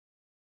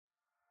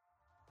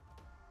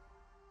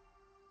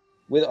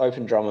with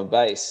Open Drum and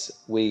Bass,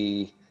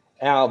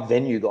 our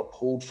venue got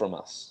pulled from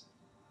us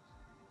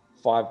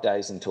 5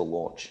 days until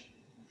launch.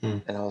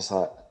 And I was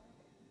like,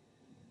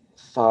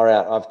 far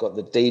out. I've got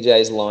the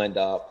DJs lined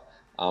up.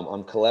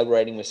 I'm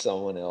collaborating with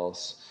someone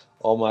else.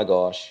 Oh my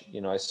gosh,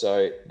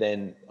 so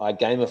then I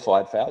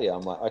gamified failure.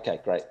 I'm like, okay,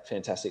 great,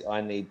 fantastic. I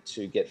need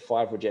to get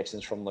 5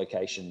 rejections from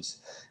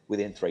locations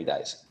within 3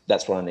 days.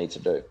 That's what I need to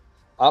do.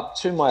 Up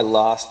to my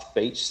last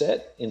beach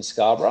set in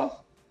Scarborough,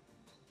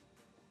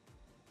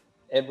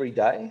 every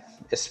day,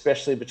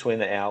 especially between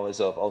the hours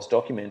of, I was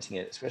documenting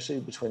it, especially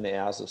between the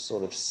hours of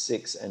sort of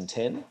 6 and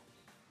 10,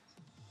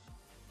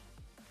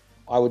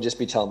 I would just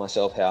be telling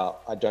myself how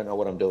I don't know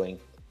what I'm doing.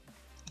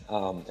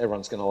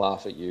 Everyone's going to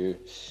laugh at you.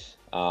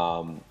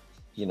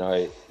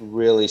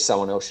 Really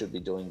someone else should be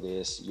doing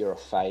this. You're a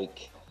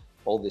fake,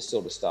 all this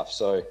sort of stuff.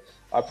 So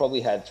I probably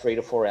had 3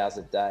 to 4 hours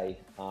a day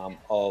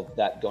of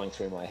that going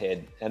through my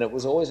head. And it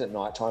was always at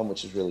nighttime,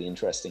 which is really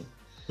interesting.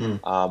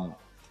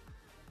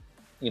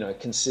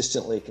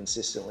 Consistently.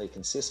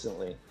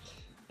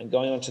 And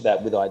going on to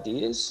that with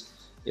ideas,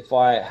 if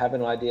I have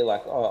an idea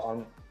like,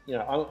 I'm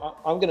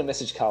going to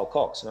message Carl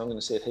Cox and I'm going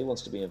to see if he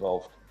wants to be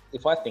involved.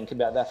 If I think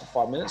about that for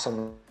 5 minutes,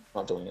 I'm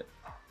not doing it.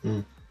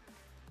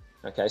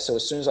 Okay, so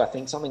as soon as I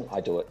think something,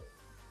 I do it.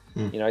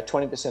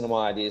 20% of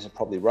my ideas are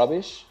probably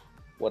rubbish,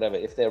 whatever.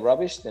 If they're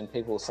rubbish, then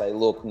people will say,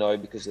 look, no,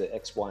 because of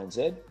X, Y, and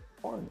Z.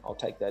 Fine, I'll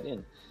take that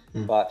in.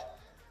 But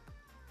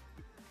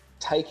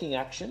taking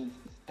action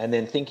and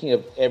then thinking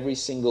of every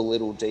single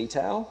little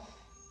detail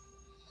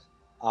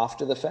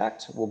after the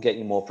fact will get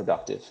you more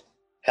productive.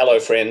 Hello,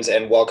 friends,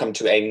 and welcome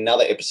to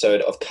another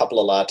episode of Couple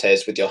of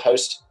Lattes with your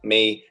host,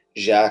 me,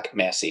 Jacques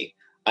Massey.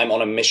 I'm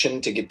on a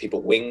mission to give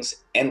people wings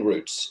and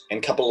roots,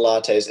 and Couple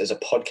of Lattes is a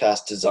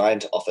podcast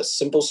designed to offer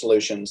simple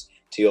solutions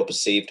to your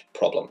perceived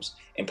problems,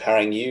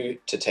 empowering you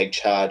to take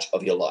charge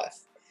of your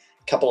life.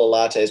 Couple of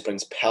Lattes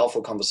brings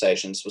powerful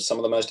conversations with some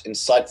of the most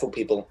insightful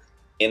people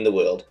in the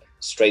world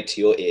straight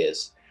to your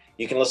ears.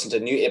 You can listen to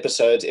new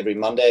episodes every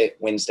Monday,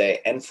 Wednesday,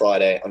 and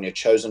Friday on your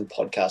chosen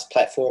podcast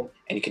platform,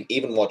 and you can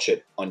even watch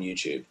it on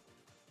YouTube.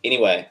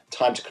 Anyway,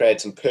 time to create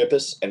some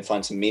purpose and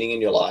find some meaning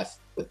in your life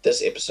with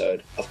this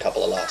episode of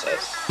Couple of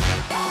Lattes.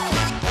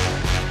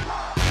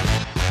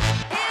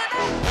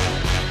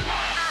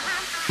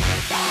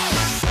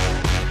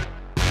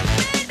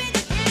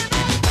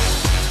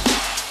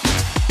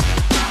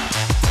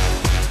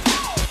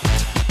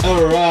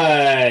 All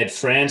right,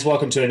 friends,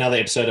 welcome to another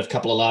episode of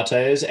Couple of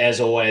Lattes. As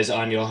always,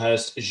 I'm your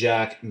host,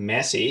 Jacques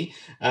Massey.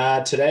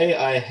 Today,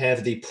 I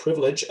have the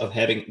privilege of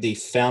having the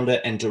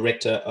founder and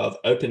director of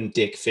Open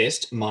Deck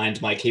Fest.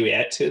 Mind my Kiwi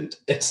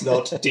accent. It's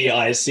not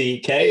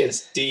D-I-C-K,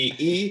 it's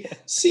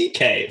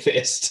D-E-C-K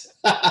Fest.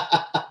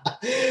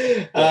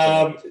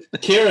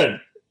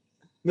 Kieran,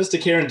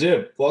 Mr. Kieran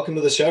Dibb, welcome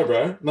to the show,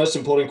 bro. Most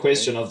important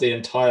question of the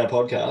entire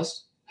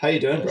podcast. How you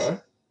doing, bro?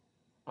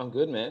 I'm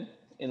good, man.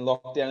 In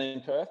lockdown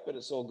in Perth, but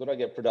it's all good. I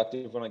get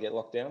productive when I get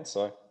locked down,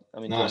 so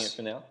I'm enjoying it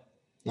for now.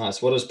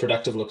 Nice. What does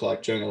productive look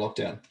like during a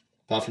lockdown,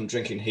 apart from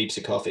drinking heaps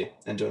of coffee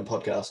and doing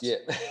podcasts? Yeah.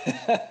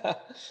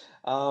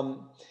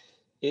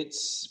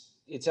 It's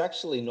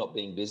actually not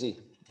being busy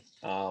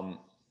and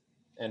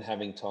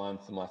having time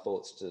for my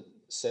thoughts to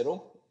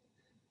settle.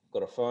 I've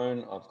got a phone,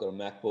 I've got a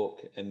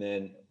MacBook, and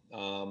then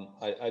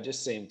I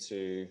seem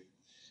to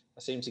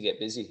get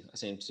busy. I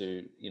seem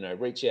to,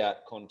 reach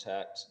out,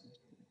 contact,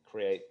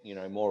 create,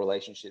 more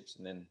relationships.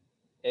 And then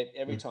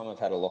every time I've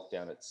had a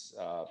lockdown, it's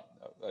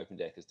Open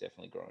Deck has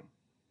definitely grown.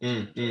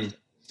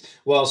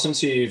 Well,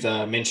 since you've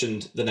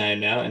mentioned the name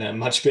now in a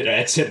much better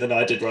accent than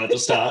I did right at the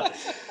start,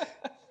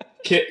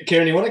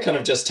 Kieran, you want to kind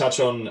of just touch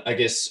on, I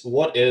guess,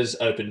 what is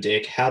Open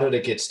Deck? How did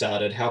it get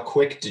started? How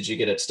quick did you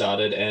get it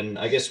started? And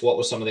I guess what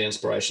were some of the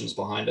inspirations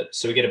behind it?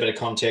 So we get a bit of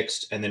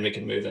context and then we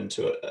can move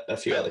into a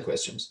few other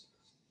questions.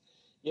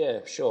 Yeah,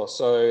 sure.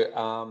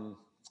 So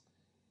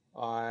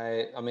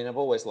I've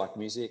always liked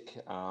music.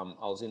 I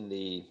was in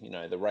the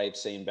rave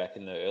scene back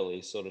in the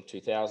early sort of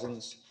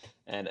 2000s,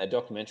 and a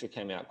documentary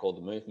came out called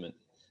The Movement,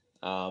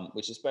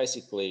 which is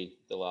basically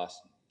the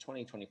last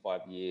 20,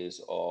 25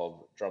 years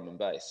of drum and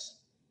bass,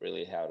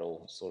 really how it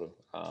all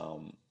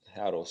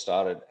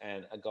started.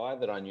 And a guy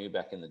that I knew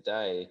back in the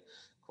day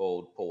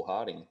called Paul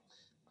Harding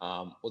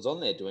was on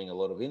there doing a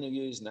lot of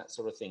interviews and that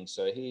sort of thing.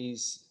 So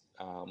he's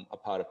a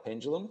part of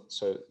Pendulum,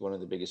 so one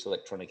of the biggest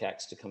electronic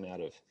acts to come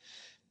out of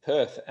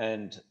Perth.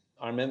 And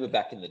I remember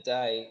back in the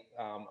day,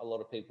 a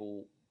lot of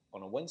people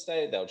on a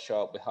Wednesday, they would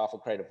show up with half a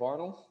crate of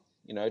vinyl,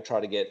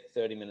 try to get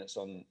 30 minutes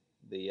on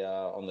the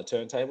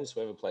turntables.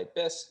 Whoever played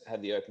best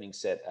had the opening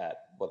set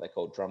at what they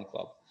called Drum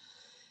Club.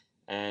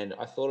 And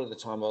I thought at the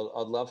time,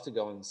 I'd love to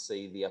go and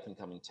see the up and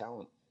coming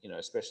talent,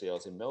 especially I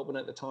was in Melbourne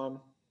at the time.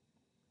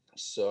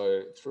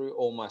 So through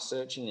all my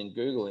searching and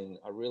Googling,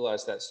 I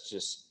realized that's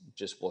just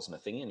wasn't a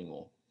thing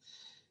anymore.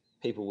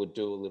 People would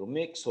do a little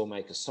mix or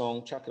make a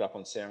song, chuck it up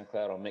on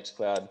SoundCloud or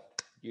Mixcloud,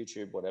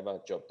 YouTube, whatever,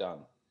 job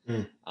done.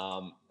 And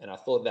I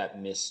thought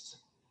that missed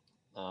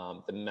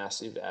the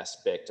massive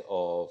aspect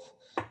of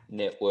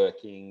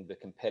networking, the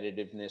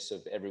competitiveness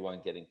of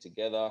everyone getting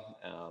together,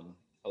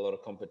 a lot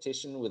of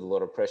competition with a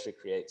lot of pressure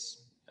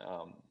creates,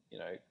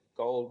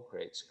 gold,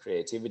 creates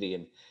creativity,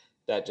 and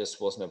that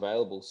just wasn't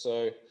available.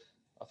 So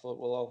I thought,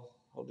 well,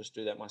 I'll just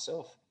do that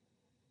myself.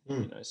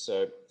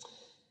 So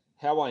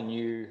how I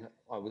knew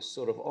I was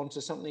sort of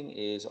onto something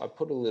is I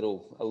put a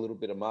little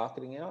bit of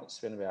marketing out,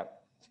 spent about,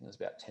 I think it was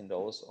about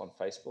 $10 on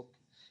Facebook,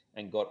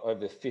 and got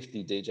over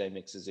 50 DJ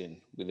mixes in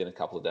within a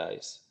couple of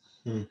days.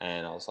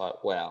 And I was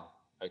like, wow,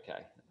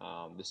 okay,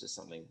 this is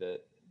something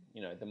that,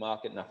 the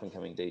market and up and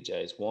coming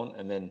DJs want.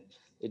 And then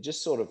it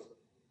just sort of,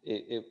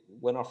 it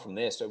went off from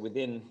there. So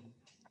within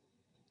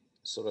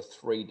sort of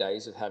 3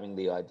 days of having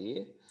the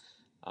idea,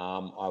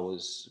 I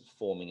was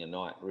forming a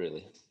night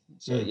really.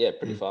 So yeah,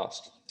 pretty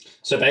fast.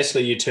 So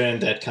basically you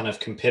turned that kind of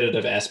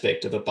competitive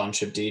aspect of a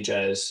bunch of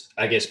DJs,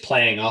 I guess,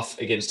 playing off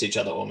against each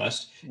other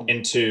almost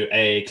into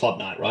a club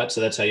night, right?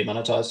 So that's how you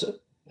monetized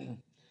it?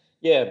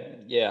 Yeah,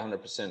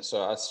 100%.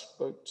 So I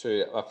spoke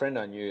to a friend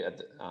I knew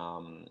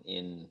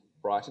in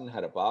Brighton,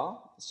 had a bar.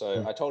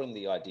 So I told him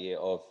the idea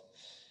of,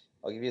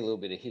 I'll give you a little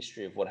bit of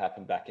history of what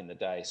happened back in the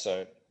day.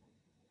 So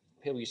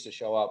people used to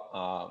show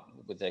up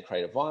with their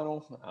Creative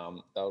Vinyl.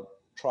 They'll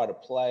try to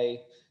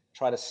play,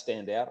 try to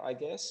stand out, I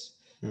guess,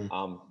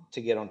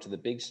 to get onto the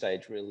big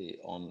stage really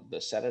on the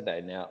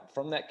Saturday. Now,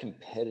 from that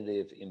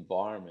competitive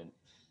environment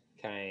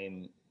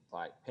came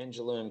like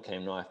Pendulum,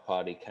 came Knife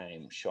Party,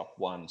 came Shock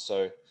One.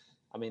 So,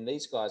 I mean,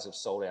 these guys have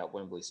sold out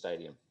Wembley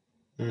Stadium.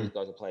 These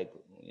guys have played,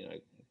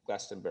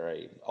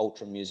 Glastonbury,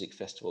 Ultra Music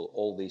Festival,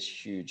 all these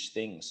huge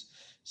things.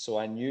 So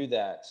I knew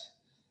that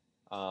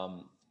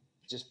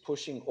just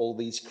pushing all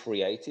these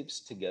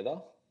creatives together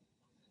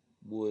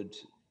would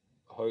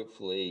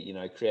hopefully,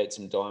 create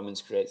some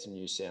diamonds, create some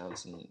new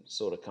sounds, and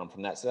sort of come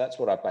from that. So that's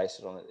what I based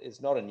it on.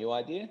 It's not a new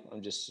idea.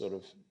 I'm just sort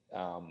of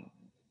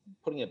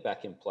putting it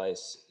back in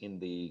place in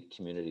the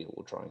community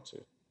we're trying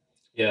to.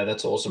 Yeah,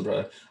 that's awesome,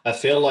 bro. I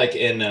feel like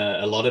in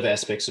a lot of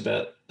aspects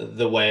about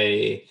the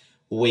way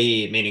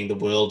we, meaning the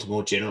world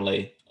more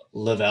generally,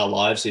 live our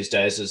lives these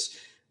days is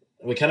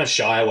we kind of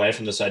shy away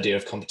from this idea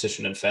of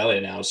competition and failure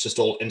now. It's just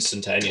all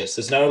instantaneous.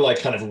 There's no like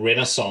kind of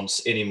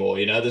renaissance anymore,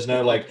 There's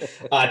no like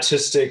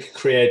artistic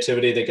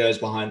creativity that goes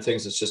behind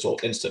things. It's just all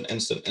instant.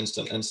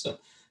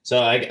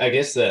 So I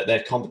guess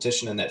that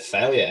competition and that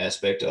failure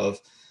aspect of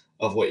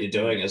what you're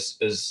doing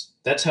is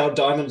that's how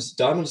diamonds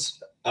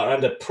are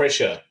under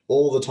pressure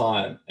all the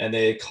time, and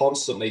they're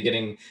constantly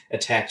getting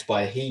attacked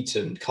by heat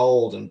and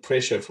cold and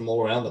pressure from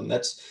all around them.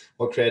 That's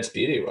what creates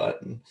beauty, right?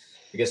 And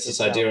I guess this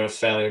idea of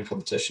failure and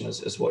competition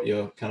is what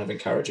you're kind of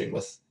encouraging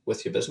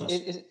with your business.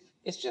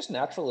 It's just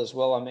natural as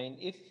well. I mean,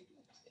 if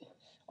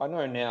I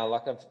know now,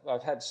 like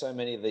I've had so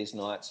many of these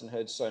nights and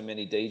heard so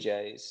many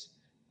DJs,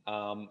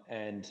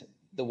 and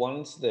the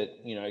ones that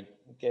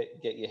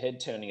get your head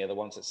turning are the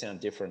ones that sound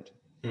different.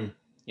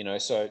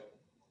 So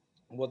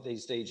what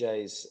these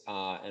DJs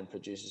and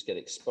producers get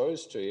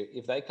exposed to,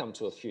 if they come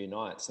to a few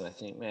nights and they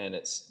think, man,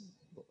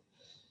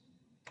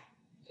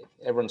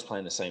 everyone's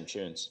playing the same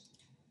tunes,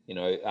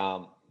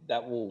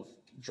 that will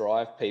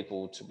drive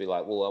people to be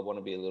like, well, I want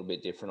to be a little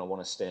bit different. I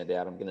want to stand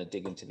out. I'm going to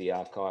dig into the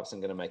archives. I'm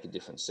going to make a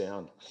different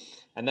sound.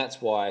 And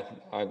that's why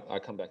I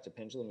come back to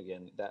Pendulum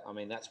again.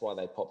 That's why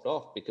they popped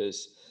off,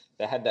 because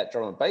they had that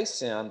drum and bass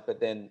sound, but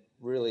then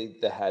really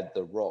they had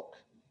the rock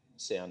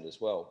sound as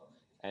well.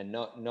 And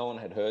no one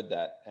had heard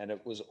that. And it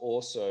was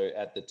also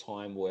at the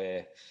time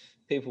where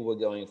people were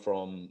going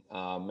from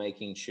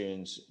making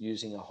tunes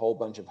using a whole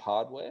bunch of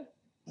hardware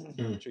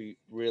to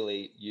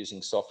really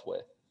using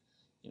software.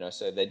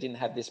 So they didn't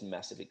have this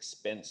massive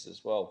expense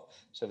as well.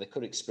 So they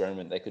could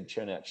experiment, they could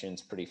churn out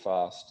tunes pretty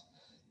fast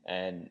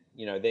and,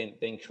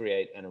 then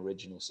create an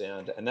original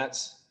sound. And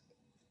that's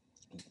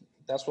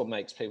what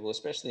makes people,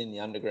 especially in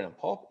the underground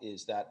pop,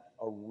 is that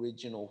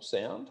original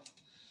sound.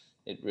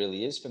 It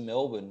really is. For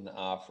Melbourne,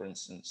 for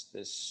instance,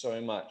 there's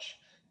so much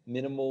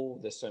minimal,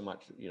 there's so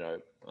much,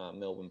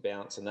 Melbourne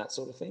bounce and that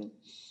sort of thing.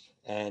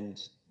 And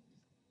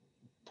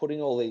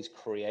putting all these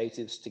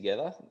creatives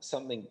together,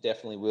 something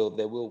definitely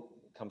there will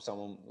come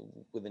someone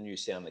with a new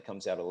sound that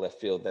comes out of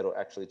left field that'll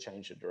actually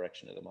change the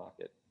direction of the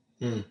market.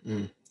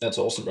 That's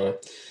awesome, bro.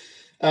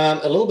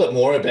 A little bit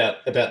more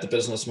about the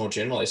business more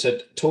generally. So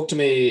talk to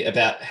me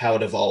about how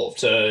it evolved.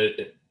 So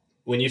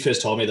when you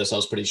first told me this, I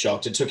was pretty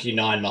shocked. It took you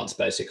 9 months,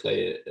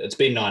 basically. It's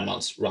been 9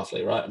 months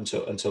roughly, right?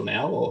 Until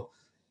now, or?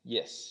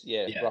 Yes.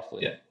 Yeah,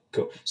 roughly. Yeah.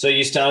 Cool. So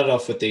you started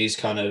off with these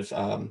kind of,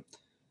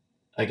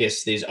 I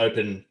guess, these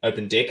open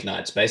deck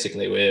nights,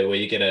 basically, where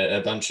you get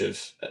a bunch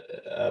of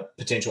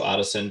potential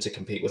artists in to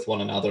compete with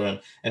one another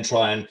and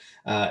try and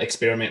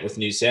experiment with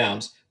new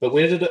sounds. But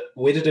where did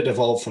it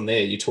evolve from there?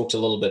 You talked a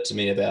little bit to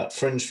me about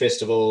fringe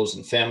festivals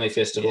and family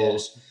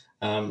festivals.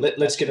 Yeah.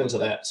 Let's get into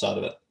that side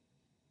of it.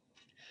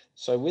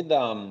 So with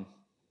Open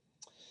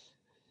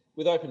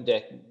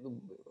Deck,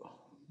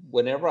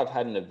 whenever I've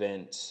had an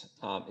event,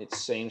 it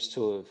seems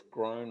to have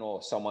grown,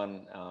 or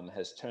someone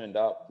has turned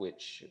up,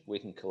 which we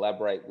can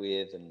collaborate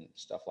with and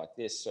stuff like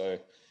this. So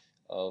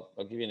I'll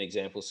give you an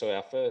example. So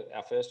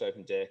our first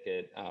Open Deck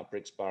at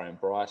Bricks Bar in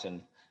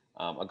Brighton,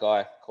 a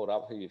guy called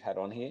up who you've had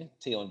on here,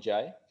 Tion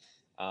J.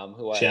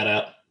 who Shout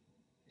out.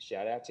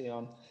 shout out to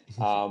Jan,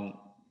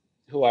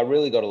 who I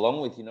really got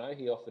along with. You know,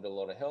 he offered a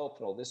lot of help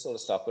and all this sort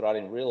of stuff, but I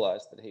didn't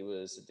realize that he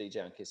was a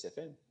DJ on Kiss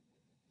FM.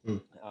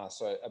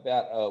 So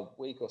about a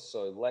week or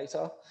so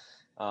later,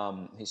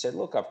 he said,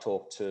 "Look, I've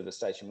talked to the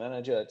station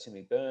manager,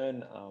 Timmy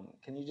Byrne.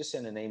 Can you just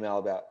send an email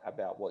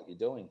about what you're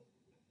doing?"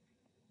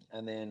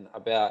 And then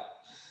about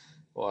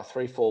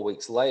 3-4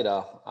 weeks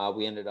later,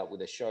 we ended up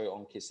with a show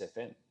on Kiss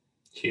FM.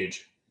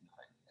 Huge.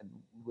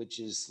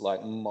 Which is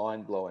like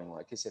mind blowing.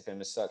 Like Kiss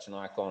FM is such an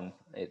icon.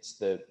 It's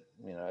the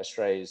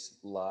Australia's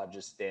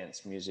largest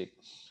dance music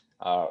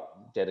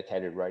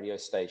dedicated radio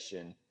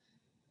station,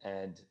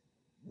 and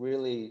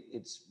really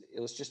it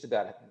was just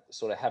about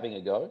sort of having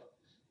a go,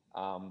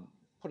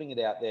 putting it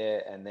out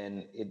there, and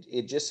then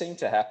it just seemed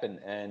to happen.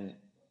 And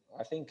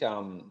I think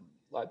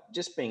like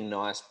just being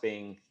nice,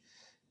 being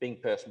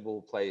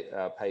personable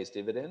pays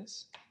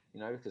dividends,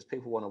 because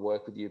people want to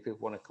work with you, people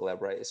want to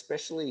collaborate,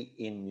 especially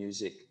in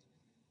music.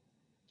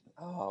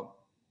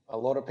 A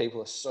lot of people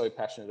are so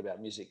passionate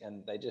about music,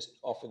 and they just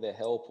offer their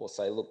help or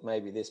say, "Look,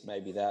 maybe this,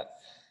 maybe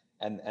that,"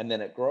 and then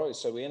it grows.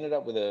 So we ended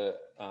up with a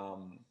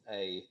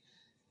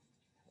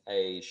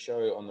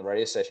show on the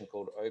radio station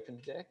called Open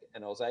Deck,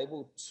 and I was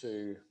able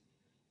to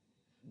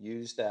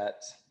use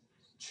that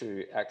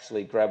to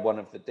actually grab one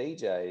of the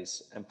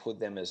DJs and put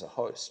them as a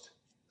host.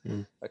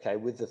 Okay,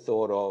 with the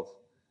thought of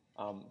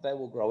they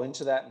will grow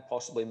into that and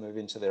possibly move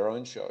into their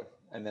own show,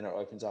 and then it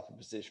opens up a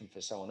position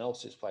for someone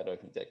else who's played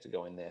Open Deck to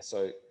go in there.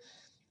 So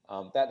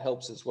that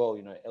helps as well,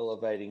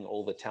 elevating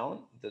all the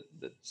talent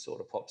that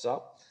sort of pops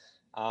up.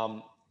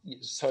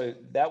 So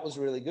that was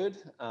really good.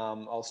 I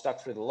was stuck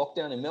through the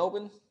lockdown in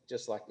Melbourne,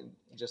 just like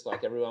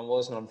everyone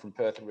was, and I'm from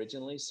Perth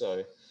originally.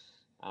 So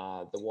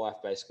the wife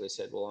basically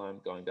said, "Well, I'm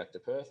going back to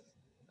Perth.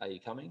 Are you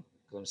coming?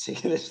 Because I'm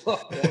sick of this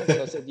lockdown."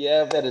 So I said,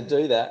 "Yeah, I better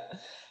do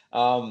that."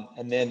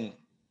 And then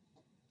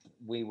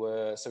we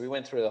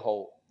went through the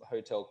whole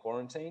hotel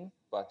quarantine,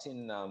 but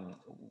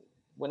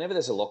whenever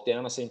there's a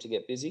lockdown, I seem to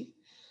get busy.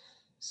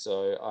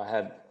 So I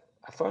had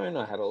a phone,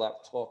 I had a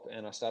laptop,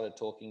 and I started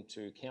talking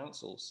to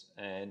councils,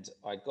 and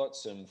I got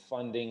some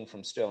funding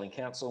from Stirling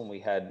Council, and we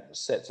had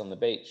sets on the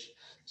beach.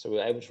 So we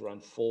were able to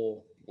run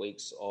 4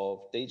 weeks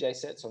of DJ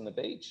sets on the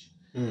beach,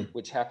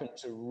 which happened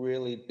to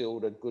really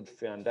build a good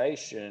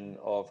foundation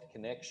of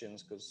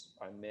connections, because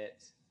I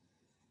met,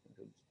 it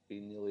would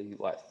be nearly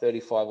like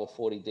 35 or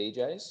 40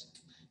 DJs,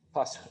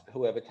 plus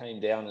whoever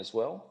came down as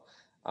well,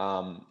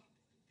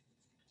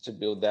 to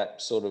build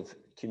that sort of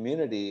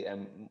community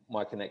and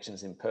my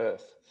connections in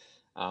Perth,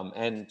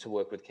 and to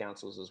work with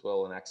councils as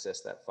well and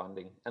access that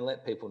funding and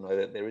let people know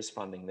that there is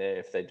funding there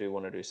if they do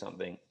want to do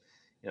something.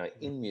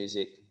 In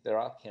music, there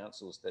are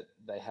councils that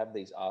they have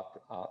these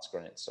arts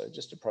grants. So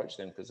just approach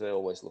them, because they're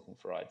always looking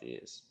for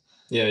ideas.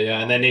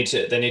 Yeah, and they need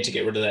to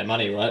get rid of that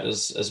money, right,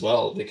 as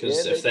well,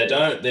 because if they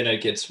don't, then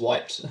it gets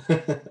wiped.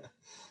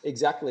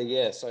 Exactly,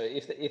 yeah. So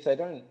if they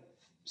don't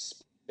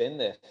spend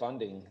their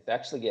funding, they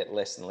actually get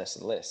less and less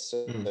and less.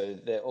 So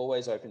they're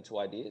always open to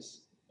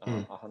ideas,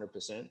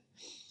 100%.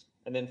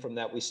 And then from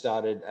that, we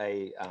started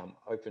a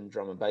open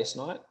drum and bass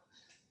night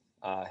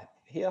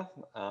here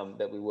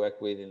that we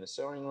work with in the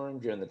sewing room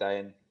during the day.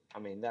 And I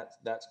mean,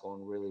 that's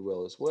gone really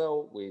well as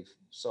well. We've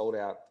sold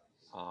out.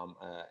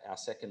 Our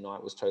second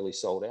night was totally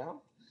sold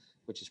out,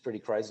 which is pretty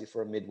crazy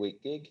for a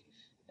midweek gig.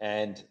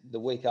 And the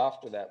week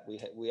after that,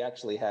 we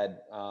actually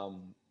had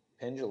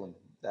Pendulum,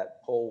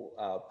 that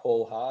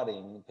Paul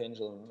Harding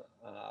Pendulum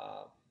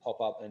pop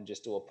up and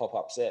just do a pop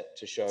up set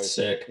to show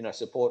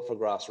support for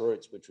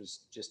grassroots, which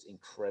was just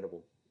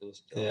incredible. It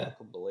was I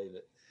couldn't believe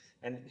it.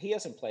 And he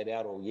hasn't played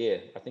out all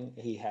year. I think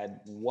he had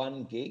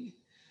one gig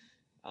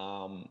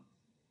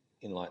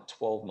in like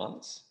 12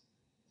 months.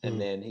 And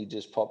then he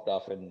just popped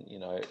up and,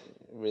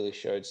 really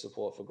showed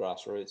support for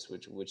grassroots,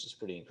 which is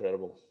pretty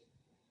incredible.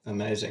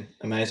 Amazing.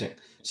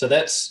 So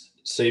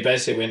you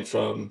basically went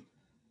from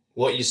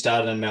what you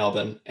started in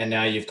Melbourne, and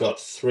now you've got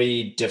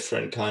 3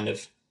 different kind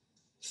of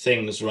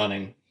things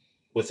running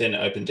within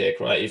Open Deck,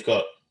 right? You've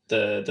got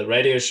the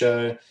radio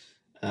show,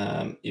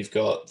 you've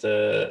got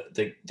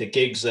the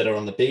gigs that are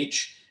on the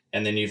beach,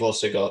 and then you've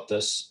also got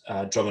this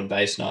drum and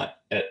bass night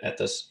at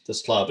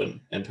this club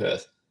in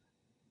Perth.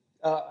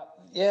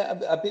 Yeah,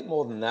 a bit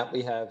more than that.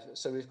 We've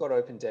got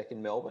Open Deck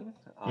in Melbourne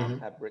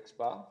at Bricks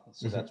Bar.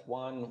 So that's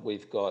one.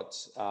 We've got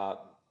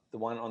the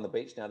one on the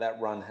beach. Now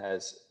that run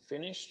has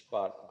finished,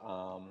 but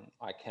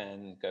I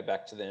can go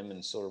back to them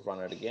and sort of run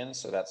it again.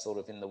 So that's sort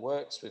of in the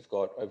works. We've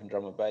got Open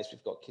Drum and Bass.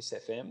 We've got Kiss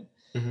FM.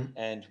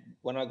 And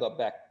when I got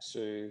back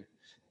to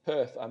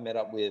Perth, I met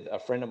up with a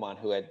friend of mine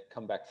who had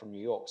come back from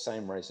New York.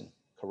 Same reason,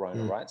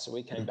 Corona, right? So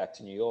we came back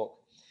to New York,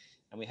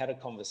 and we had a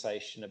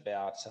conversation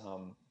about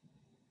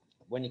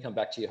when you come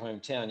back to your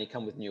hometown, you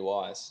come with new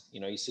eyes.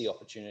 You see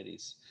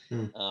opportunities.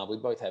 We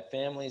both have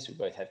families. We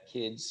both have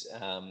kids.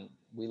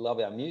 We love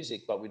our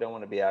music, but we don't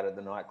want to be out at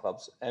the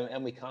nightclubs,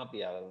 and we can't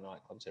be out at the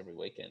nightclubs every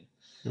weekend.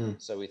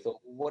 So we thought,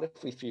 what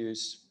if we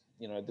fuse,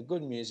 the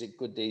good music,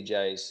 good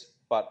DJs,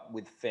 but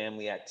with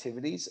family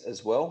activities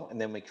as well? And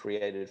then we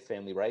created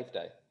Family Rave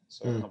Day.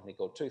 So a company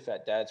called Two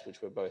Fat Dads,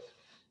 which we're both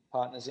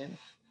partners in.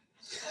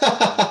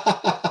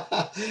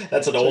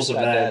 That's an awesome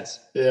name. Dads.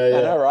 Yeah, yeah.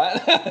 I know,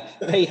 right?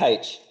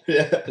 PH.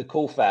 Yeah. The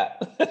cool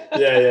fat.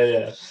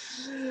 Yeah.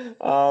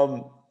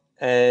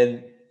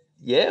 And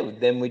yeah,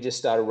 then we just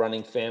started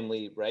running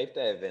family rave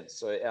day events.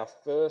 So our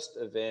first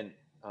event,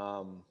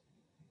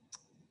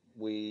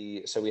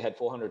 we had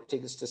 400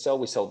 tickets to sell.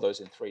 We sold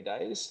those in 3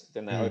 days.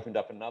 Then they opened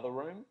up another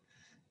room.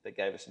 They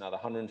gave us another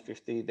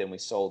 150. Then we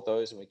sold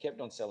those, and we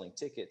kept on selling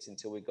tickets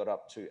until we got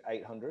up to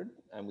 800,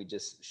 and we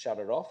just shut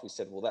it off. We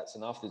said, well, that's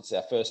enough. It's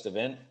our first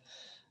event.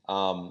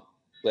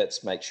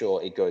 Let's make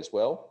sure it goes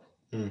well,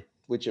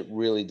 which it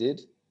really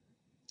did.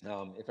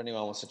 If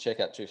anyone wants to check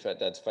out Two Fat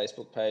Dads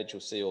Facebook page,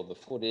 you'll see all the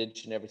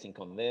footage and everything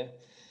on there.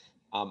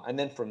 And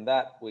then from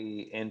that,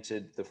 we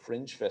entered the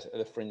Fringe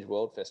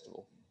World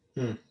Festival,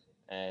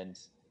 and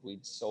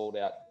we'd sold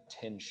out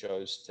 10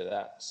 shows to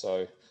that.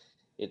 So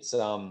it's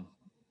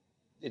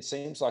it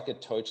seems like a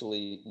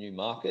totally new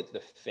market,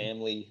 the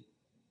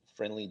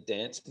family-friendly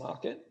dance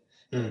market,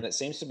 and it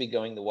seems to be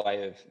going the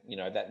way of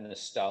that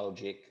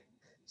nostalgic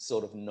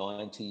sort of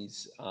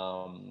 90s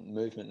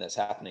movement that's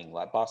happening.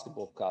 Like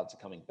basketball cards are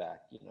coming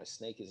back,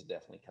 sneakers are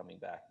definitely coming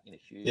back in a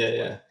huge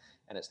way.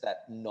 And it's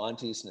that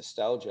 90s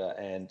nostalgia.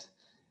 And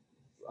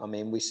I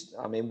mean,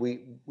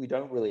 we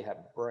don't really have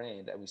a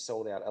brand, and we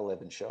sold out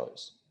 11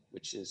 shows,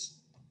 which is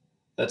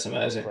that's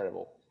amazing,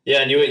 incredible.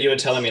 Yeah, and you were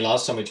telling me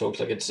last time we talked,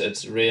 like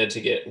it's rare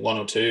to get 1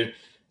 or 2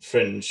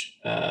 fringe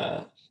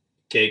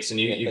gigs, and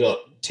you got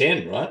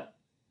 10, right?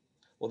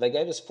 Well, they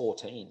gave us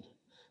 14.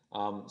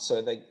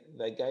 So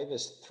they gave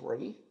us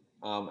 3,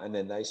 and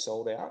then they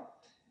sold out,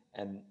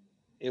 and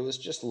it was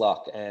just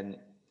luck. And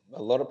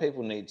a lot of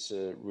people need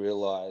to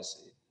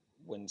realize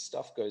when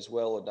stuff goes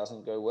well or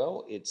doesn't go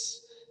well,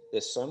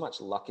 there's so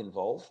much luck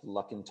involved,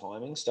 luck in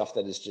timing, stuff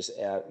that is just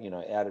out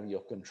of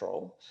your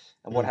control.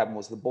 And what happened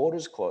was the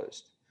borders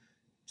closed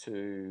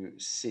to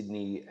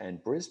Sydney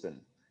and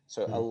Brisbane.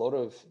 So a lot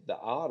of the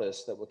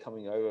artists that were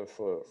coming over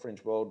for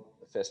Fringe World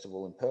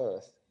Festival in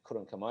Perth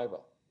couldn't come over.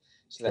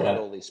 So they had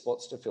all these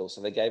spots to fill.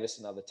 So they gave us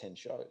another 10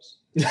 shows.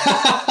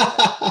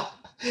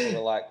 They were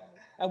like,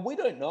 and we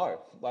don't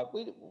know.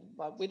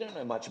 We don't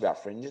know much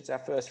about Fringe. It's our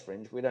first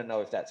Fringe. We don't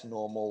know if that's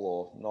normal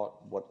or not.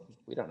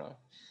 We don't know.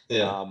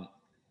 Yeah.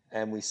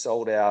 And we've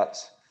sold out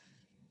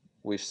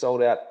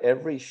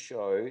every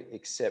show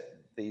except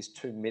these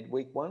 2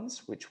 midweek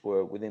ones, which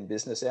were within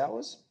business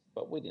hours.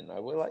 But we didn't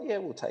know. We're like, yeah,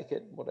 we'll take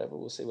it. Whatever.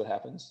 We'll see what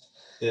happens.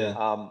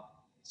 Yeah.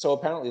 So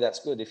apparently that's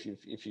good if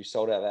you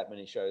sold out that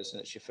many shows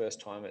and it's your first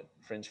time at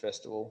Fringe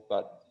Festival.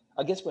 But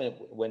I guess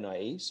we're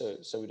naive, so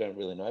we don't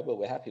really know, but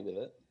we're happy with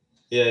it.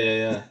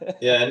 Yeah.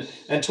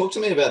 And talk to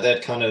me about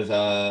that kind of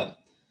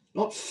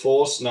not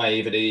forced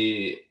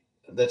naivety.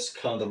 That's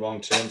kind of the wrong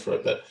term for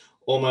it, but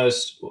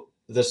almost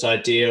this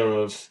idea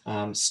of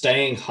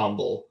staying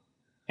humble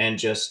and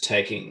just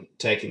taking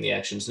the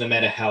actions, no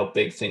matter how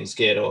big things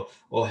get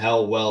or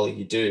how well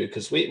you do.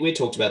 Because we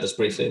talked about this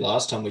briefly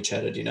last time we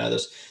chatted.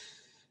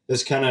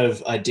 This kind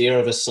of idea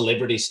of a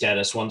celebrity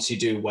status. Once you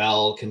do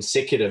well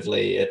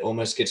consecutively, it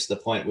almost gets to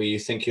the point where you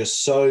think you're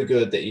so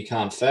good that you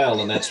can't fail,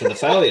 and that's when the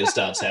failure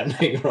starts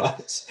happening,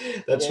 right?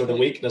 That's where the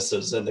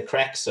weaknesses and the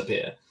cracks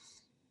appear.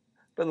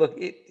 But look,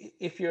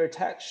 if you're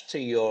attached to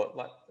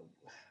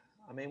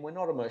we're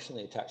not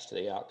emotionally attached to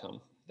the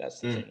outcome.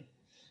 That's the thing.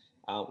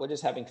 We're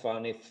just having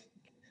fun.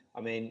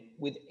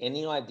 With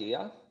any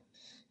idea,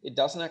 it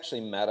doesn't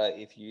actually matter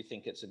if you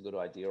think it's a good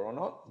idea or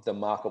not. The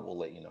market will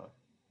let you know.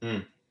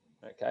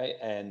 Okay.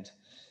 And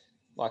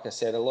like I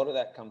said, a lot of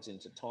that comes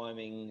into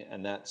timing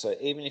and that. So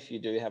even if you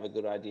do have a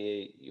good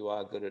idea, you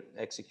are good at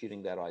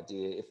executing that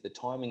idea. If the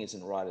timing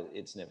isn't right,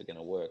 it's never going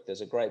to work. There's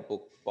a great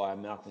book by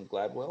Malcolm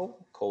Gladwell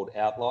called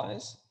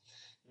Outliers.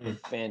 A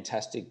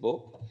fantastic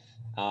book.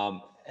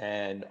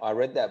 And I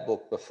read that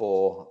book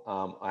before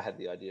I had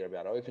the idea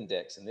about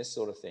OpenDecks and this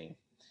sort of thing.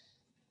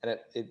 And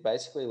it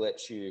basically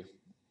lets you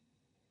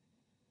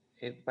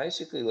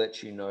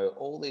know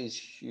all these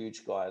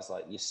huge guys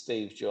like your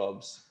Steve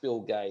Jobs, Bill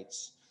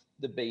Gates,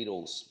 the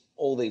Beatles,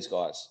 all these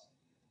guys.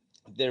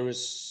 There is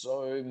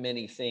so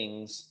many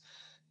things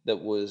that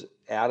was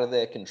out of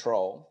their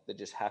control that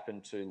just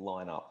happened to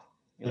line up,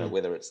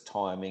 whether it's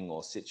timing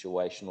or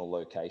situation or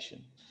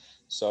location.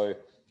 So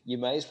you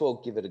may as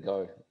well give it a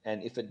go.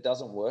 And if it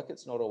doesn't work,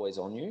 it's not always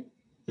on you.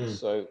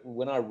 So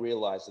when I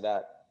realized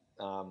that,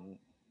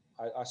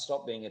 I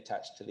stopped being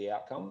attached to the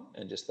outcome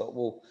and just thought,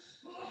 well,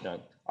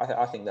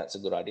 I think that's a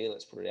good idea.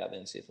 Let's put it out there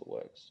and see if it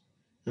works.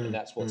 And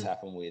that's what's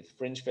happened with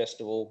Fringe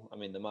Festival.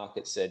 The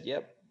market said,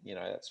 yep,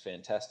 that's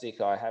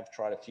fantastic. I have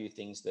tried a few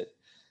things that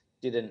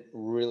didn't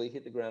really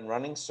hit the ground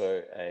running.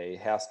 So a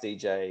house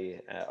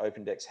DJ,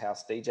 OpenDecks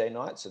house DJ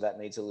night. So that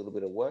needs a little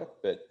bit of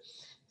work, but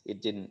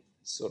it didn't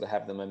sort of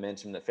have the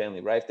momentum that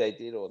Family Rave Day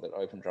did, or that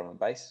Open Drum and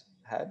Bass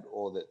had,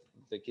 or that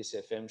the Kiss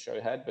FM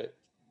show had, but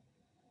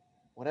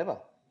whatever.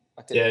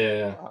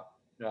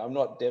 I'm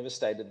not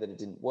devastated that it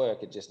didn't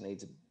work. It just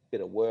needs a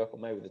bit of work, or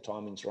maybe the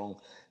timing's wrong,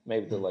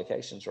 maybe the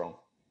location's wrong.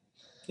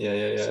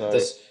 Yeah. So,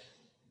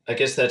 I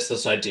guess that's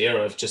this idea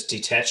of just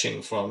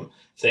detaching from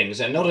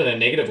things, and not in a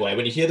negative way.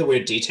 When you hear the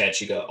word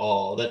detach, you go,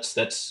 "Oh,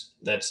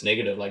 that's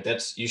negative. Like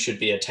that's you should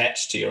be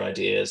attached to your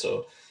ideas."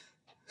 Or,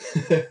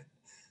 Yeah,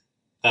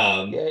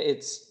 um,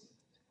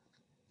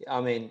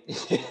 I mean,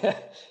 yeah,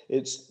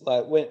 it's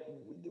like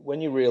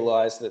when you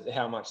realize that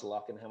how much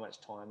luck and how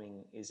much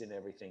timing is in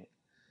everything,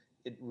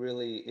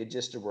 it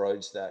just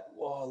erodes that.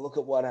 Whoa, look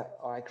at what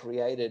I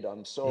created.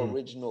 I'm so mm,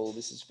 original.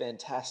 This is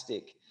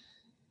fantastic.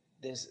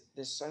 There's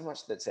so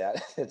much that's out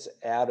that's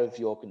out of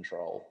your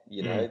control.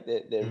 mm,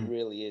 There mm,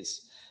 really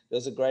is.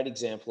 There's a great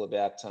example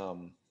about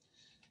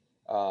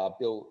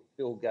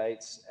Bill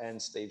Gates and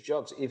Steve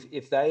Jobs.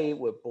 If they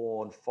were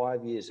born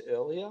 5 years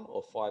earlier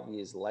or 5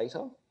 years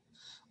later,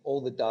 all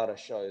the data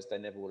shows they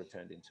never would have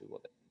turned into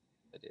what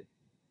they did.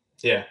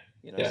 yeah,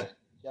 So yeah,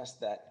 just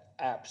that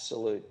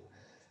absolute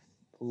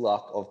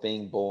luck of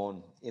being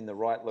born in the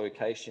right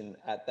location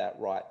at that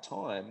right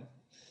time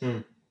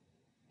mm,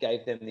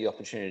 gave them the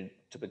opportunity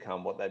to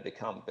become what they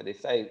become. But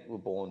if they were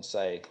born,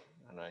 say,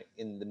 I don't know,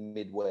 in the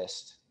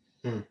Midwest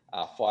mm.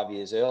 5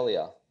 years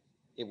earlier,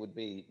 it would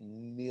be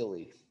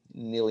nearly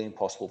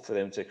impossible for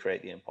them to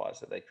create the empires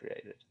that they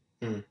created.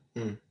 Mm,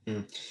 mm,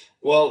 mm.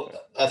 Well, So,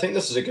 I think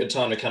this is a good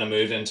time to kind of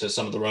move into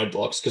some of the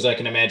roadblocks because I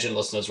can imagine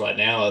listeners right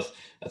now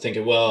are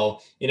thinking,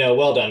 well,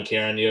 well done,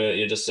 Kieran.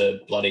 You're just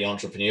a bloody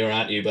entrepreneur,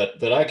 aren't you?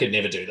 But I could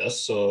never do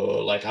this,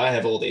 or like I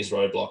have all these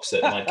roadblocks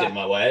that might get in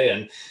my way.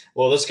 And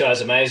well, this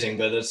guy's amazing,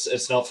 but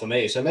it's not for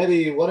me. So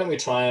maybe why don't we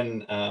try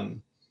and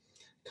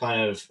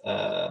kind of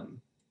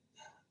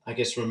I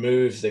guess,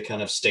 remove the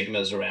kind of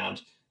stigmas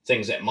around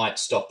things that might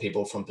stop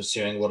people from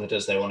pursuing what it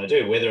is they want to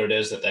do, whether it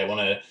is that they want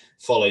to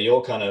follow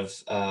your kind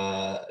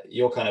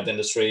of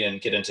industry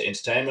and get into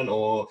entertainment,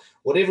 or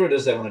whatever it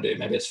is they want to do.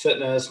 Maybe it's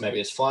fitness,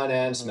 maybe it's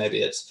finance, mhm.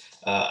 maybe it's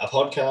a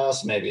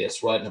podcast, maybe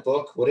it's writing a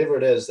book, whatever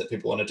it is that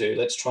people want to do.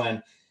 Let's try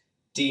and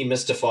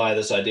demystify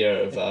this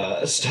idea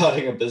of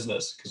starting a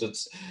business,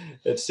 because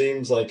it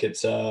seems like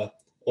it's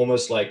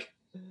almost like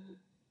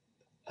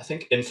I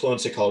think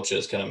influencer culture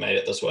has kind of made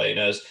it this way.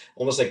 It's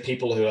almost like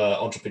people who are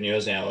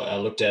entrepreneurs now are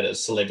looked at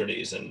as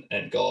celebrities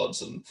and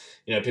gods, and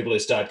people who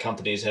start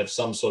companies have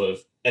some sort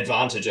of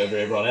advantage over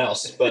everyone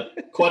else.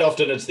 But quite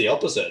often it's the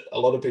opposite. A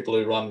lot of people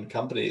who run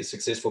companies,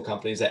 successful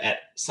companies, are at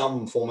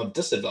some form of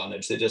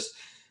disadvantage. They're just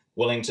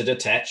willing to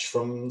detach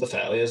from the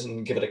failures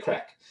and give it a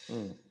crack.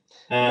 Mm.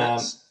 And Um,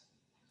 that's,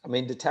 I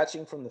mean,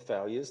 detaching from the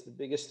failures, the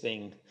biggest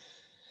thing,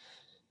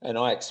 and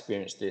I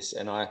experience this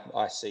and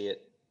I see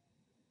it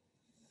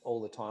all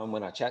the time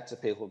when I chat to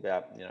people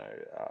about,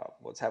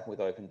 what's happened with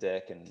Open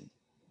Deck and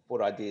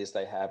what ideas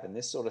they have. And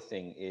this sort of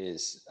thing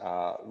is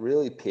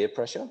really peer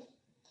pressure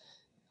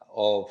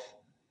of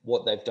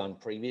what they've done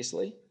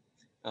previously.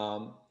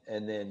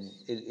 And then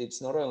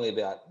it's not only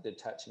about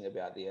detaching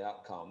about the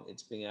outcome,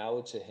 it's being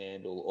able to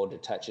handle or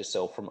detach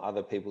yourself from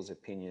other people's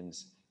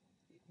opinions.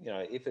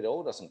 If it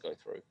all doesn't go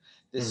through,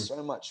 there's mm,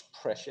 so much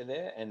pressure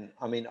there. And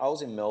I mean, I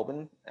was in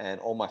Melbourne and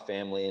all my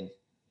family and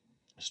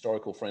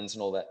historical friends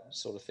and all that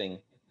sort of thing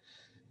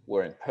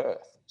were in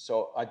Perth.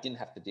 So I didn't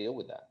have to deal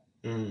with that.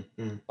 mm,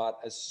 mm, But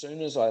as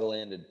soon as I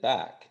landed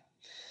back,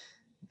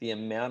 the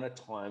amount of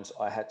times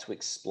I had to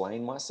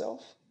explain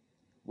myself,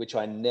 which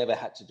I never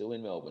had to do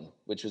in Melbourne,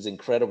 which was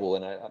incredible.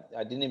 And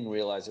I didn't even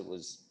realize it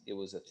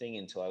was a thing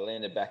until I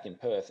landed back in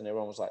Perth, and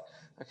everyone was like,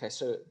 "Okay,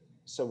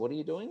 so what are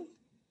you doing?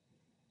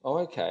 Oh,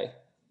 okay.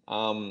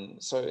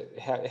 So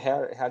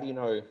how do you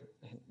know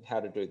how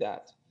to do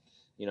that?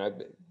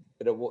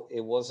 But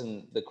it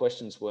wasn't, the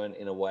questions weren't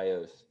in a way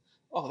of,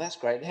 oh, that's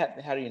great.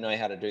 How do you know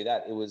how to do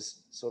that? It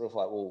was sort of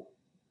like, well,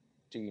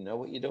 do you know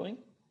what you're doing?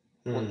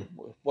 What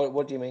mm,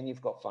 what do you mean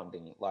you've got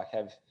funding? Like,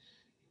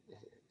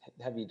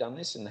 have you done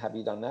this and have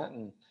you done that?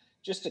 And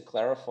just to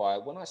clarify,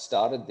 when I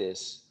started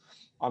this,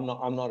 I'm not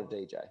a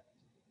DJ.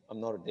 I'm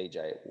not a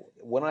DJ.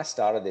 When I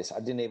started this, I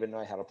didn't even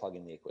know how to plug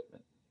in the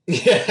equipment.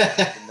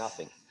 yeah.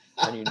 Nothing.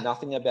 I knew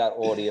nothing about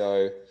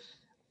audio.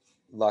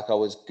 Like, I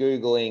was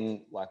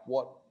Googling, like,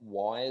 what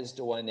wires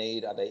do I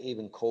need? Are they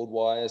even called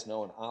wires?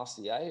 No, an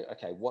RCA.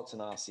 Okay, what's an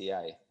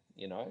RCA?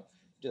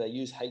 Do they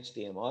use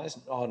HDMI's?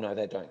 Oh no,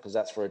 they don't, because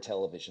that's for a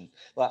television.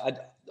 Like,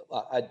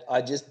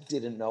 I just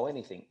didn't know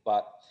anything,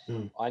 but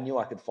Mm, I knew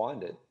I could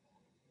find it.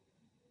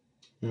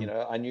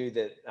 mm, I knew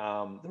that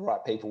the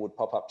right people would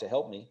pop up to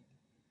help me.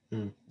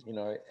 mm,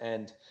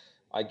 And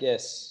I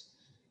guess,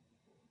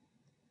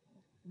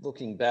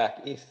 looking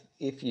back,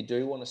 if you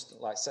do want to,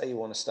 like, say you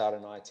want to start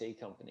an IT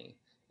company,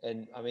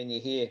 and I mean, you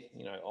hear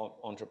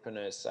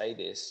entrepreneurs say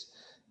this,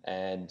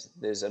 and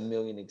there's a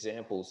million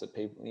examples that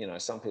people,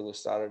 some people have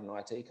started an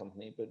IT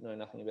company but know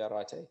nothing about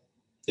IT,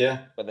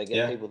 yeah. but they get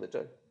Yeah. people that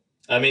do.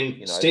 I mean,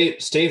 you know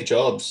Steve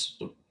Jobs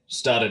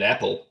started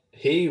Apple.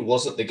 He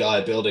wasn't the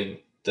guy building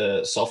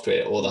the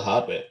software or the mm.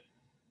 hardware.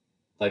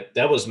 Like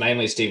that was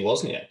mainly Steve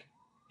Wozniak.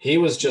 He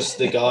was just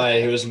the guy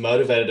Yeah. who was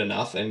motivated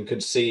enough and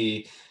could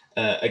see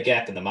a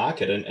gap in the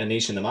market and a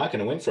niche in the market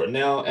and went for it.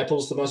 Now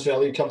Apple's the most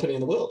valued company in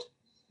the world.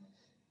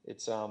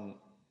 It's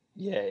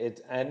yeah,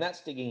 and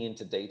that's digging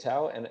into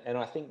detail, and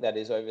I think that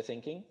is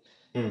overthinking.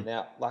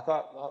 Now, like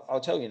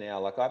I'll tell you now,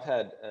 like I've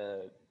had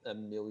a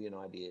million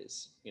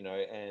ideas, and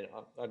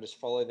I just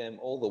follow them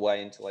all the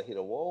way until I hit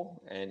a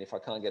wall. And if I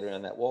can't get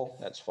around that wall,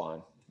 that's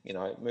fine.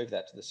 Move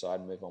that to the side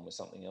and move on with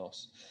something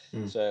else.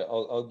 So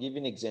I'll give you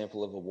an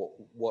example of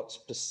what's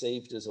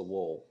perceived as a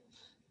wall,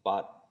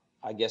 but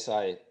I guess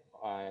I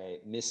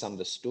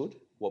misunderstood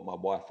what my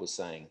wife was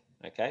saying.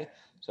 Okay,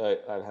 so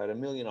I've had a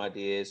million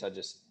ideas.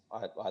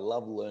 I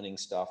love learning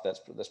stuff. That's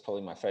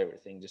probably my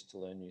favorite thing, just to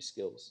learn new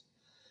skills.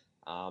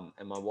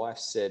 And my wife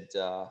said,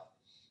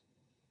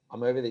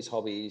 I'm over these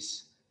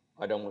hobbies.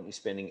 I don't want you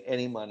spending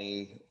any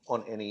money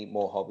on any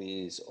more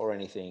hobbies or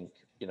anything,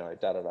 da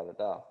da da da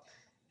da.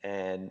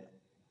 And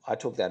I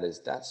took that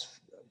as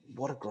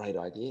what a great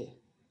idea.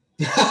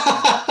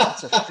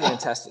 That's a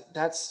fantastic.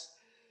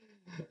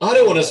 I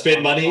don't want to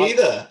spend money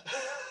either.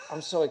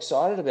 I'm so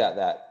excited about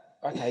that.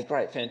 Okay,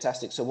 great,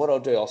 fantastic. So what I'll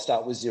do, I'll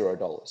start with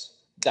 $0.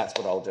 That's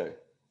what I'll do.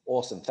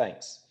 Awesome,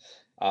 thanks.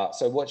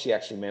 So what she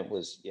actually meant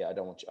was, yeah,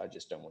 I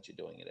just don't want you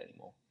doing it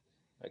anymore.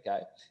 Okay.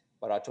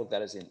 But I took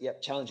that as in,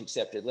 yep, challenge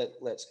accepted.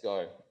 Let's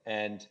go.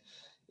 And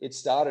it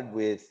started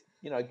with,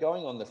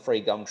 going on the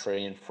free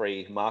Gumtree and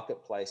free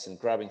marketplace and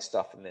grabbing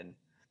stuff and then,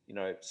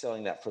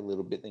 selling that for a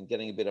little bit, then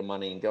getting a bit of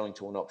money and going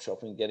to an op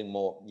shop and getting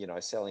more,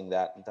 selling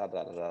that and da,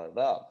 da, da, da,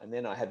 da. And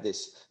then I had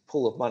this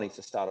pool of money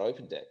to start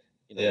Open Deck,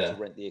 to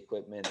rent the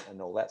equipment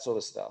and all that sort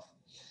of stuff.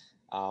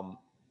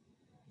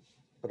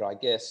 But I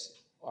guess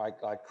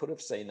I could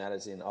have seen that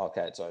as in,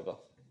 okay, it's over.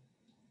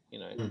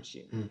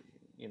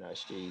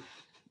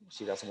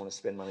 She doesn't want to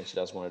spend money. She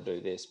doesn't want to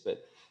do this,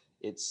 but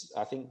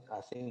I think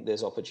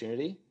there's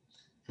opportunity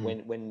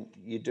when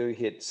you do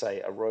hit,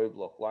 say, a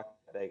roadblock like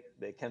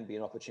there can be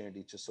an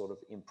opportunity to sort of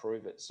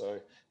improve it. So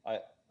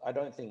I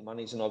don't think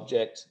money's an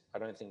object. I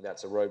don't think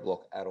that's a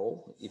roadblock at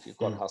all. If you've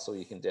got hustle,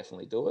 you can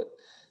definitely do it.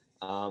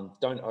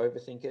 Don't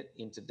overthink it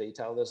into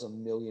detail. There's a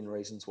million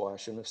reasons why I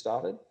shouldn't have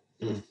started.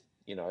 If,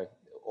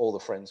 all the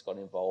friends got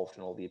involved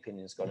and all the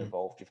opinions got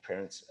involved, if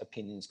parents'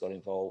 opinions got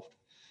involved.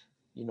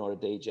 You're not a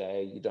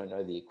DJ, you don't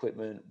know the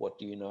equipment. What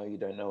do you know? You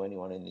don't know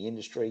anyone in the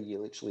industry.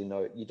 You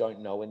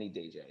don't know any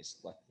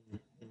DJs. Like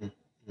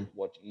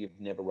what, you've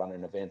never run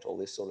an event, all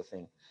this sort of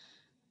thing.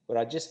 But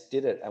I just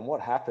did it. And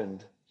what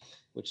happened,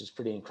 which is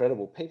pretty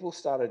incredible, people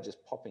started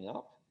just popping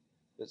up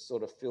that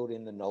sort of filled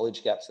in the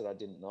knowledge gaps that I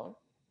didn't know.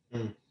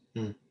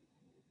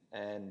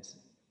 And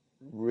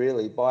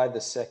really by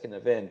the second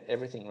event,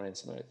 everything ran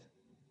smooth.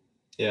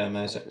 Yeah,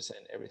 amazing. 100%,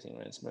 everything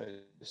ran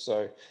smooth.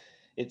 So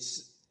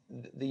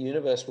the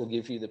universe will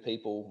give you the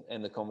people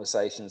and the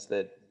conversations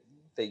that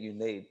you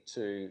need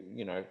to,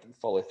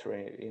 follow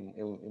through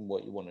in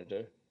what you want to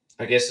do.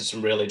 I guess it's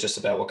really just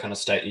about what kind of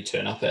state you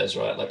turn up as,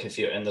 right? Like if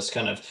you're in this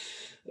kind of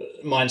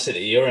mindset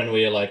that you're in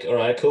where you're like, all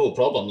right, cool,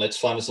 problem, let's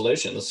find a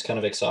solution. This is kind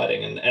of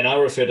exciting. And I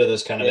refer to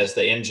this kind of as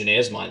the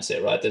engineer's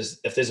mindset, right?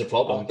 If there's a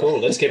problem, cool,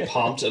 let's get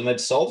pumped and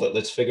let's solve it.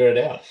 Let's figure it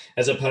out.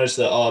 As opposed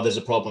to, there's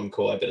a problem,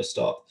 cool, I better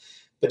stop.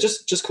 But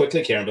just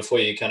quickly, Kieran, before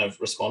you kind of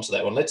respond to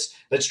that one, let's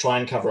try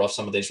and cover off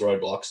some of these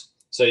roadblocks.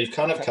 So you've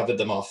kind of covered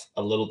them off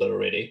a little bit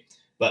already,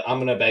 but I'm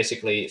going to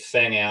basically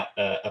fang out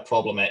a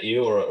problem at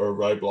you or a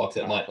roadblock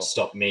that might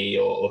stop me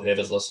or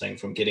whoever's listening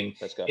from getting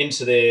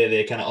into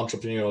their kind of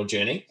entrepreneurial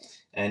journey.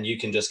 And you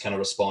can just kind of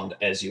respond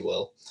as you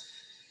will.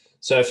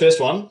 So first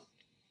one,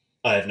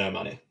 I have no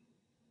money.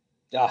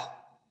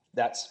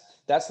 That's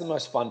the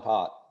most fun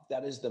part.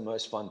 That is the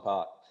most fun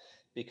part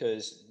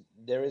because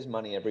there is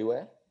money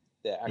everywhere.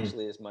 There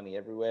actually is money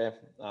everywhere.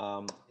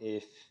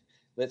 If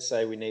let's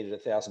say we needed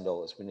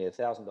 $1,000, we need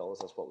 $1,000.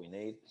 That's what we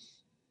need.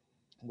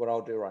 What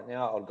I'll do right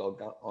now, I'll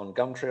go on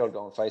Gumtree, I'll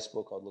go on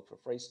Facebook, I'll look for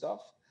free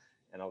stuff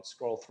and I'll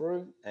scroll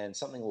through and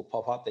something will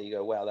pop up that you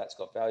go, wow, that's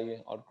got value.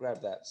 I'll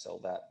grab that, sell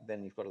that.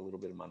 Then you've got a little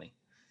bit of money.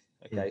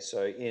 Okay.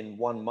 So in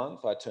 1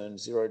 month, I turned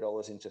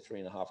 $0 into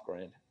 $3.5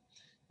 grand.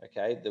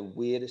 Okay. The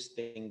weirdest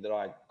thing that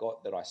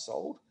I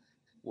sold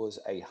was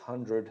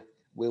 100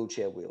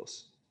 wheelchair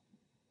wheels.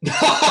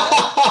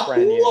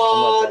 Brand new. What?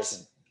 I'm not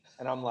joking.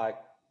 And I'm like,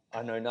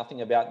 I know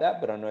nothing about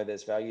that, but I know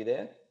there's value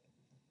there.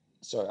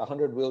 So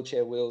 100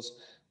 wheelchair wheels.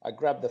 I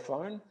grabbed the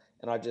phone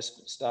and I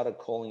just started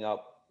calling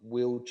up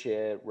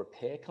wheelchair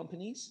repair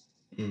companies.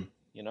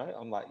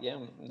 I'm like, yeah,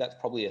 that's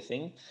probably a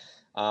thing.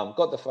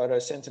 Got the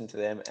photos, sent them to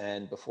them,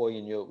 and before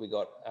you knew it, we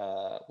got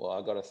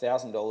I got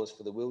 $1,000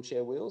 for the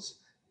wheelchair wheels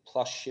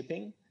plus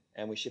shipping,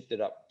 and we shipped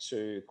it up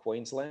to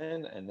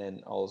Queensland, and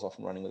then I was off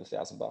and running with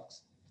 $1,000.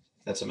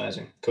 That's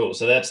amazing. Cool.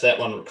 So that's that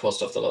one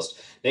crossed off the list.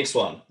 Next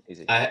one.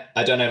 Easy.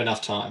 I don't have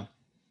enough time.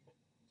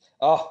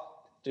 Oh,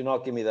 do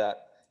not give me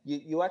that.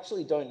 You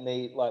actually don't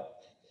need, like,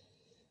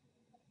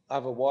 I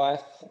have a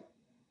wife,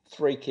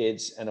 3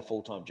 kids, and a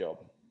full-time job.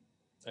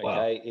 Okay.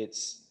 Wow.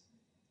 It's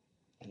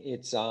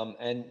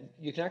and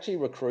you can actually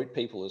recruit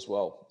people as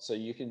well. So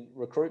you can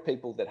recruit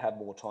people that have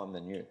more time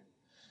than you.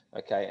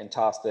 Okay. And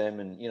task them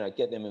and,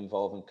 get them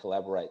involved and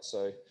collaborate.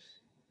 So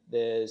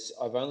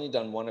I've only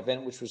done one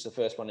event, which was the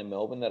first one in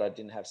Melbourne that I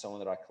didn't have someone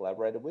that I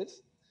collaborated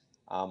with.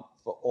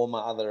 For all my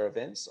other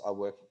events, I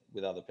work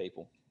with other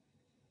people.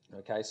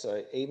 Okay.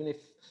 So even if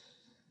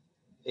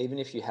even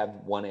if you have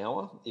 1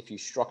 hour, if you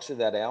structure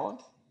that hour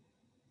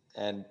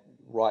and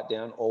write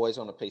down always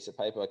on a piece of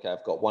paper, okay,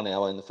 I've got 1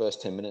 hour. In the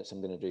first 10 minutes,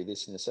 I'm going to do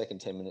this. In the second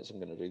 10 minutes, I'm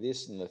going to do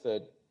this. In the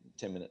third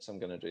 10 minutes, I'm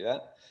going to do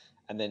that.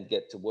 And then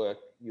get to work.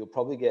 You'll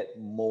probably get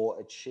more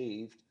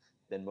achieved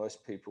than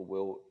most people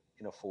will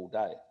in a full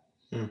day.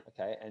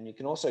 Okay. And you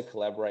can also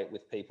collaborate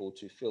with people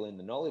to fill in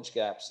the knowledge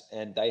gaps,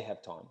 and they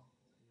have time.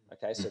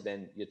 Okay. So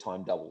then your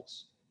time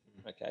doubles.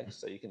 Okay.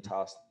 So you can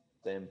task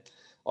them.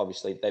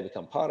 Obviously, they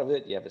become part of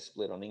it. You have a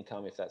split on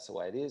income if that's the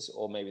way it is,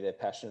 or maybe they're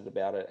passionate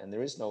about it and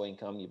there is no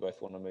income. You both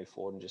want to move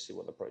forward and just see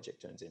what the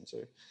project turns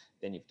into.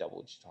 Then you've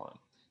doubled your time.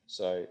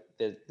 So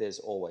there's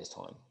always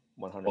time.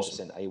 100%.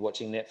 Awesome. Are you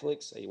watching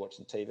Netflix? Are you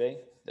watching TV?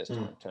 There's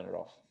time. Turn it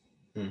off.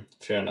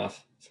 Fair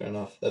enough.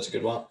 That's a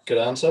good one. Good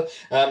answer.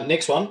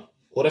 Next one.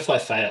 What if I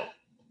fail?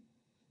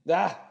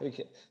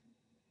 Okay.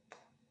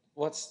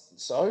 What's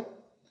so?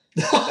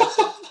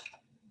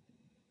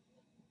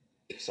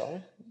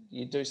 So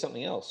you do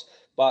something else.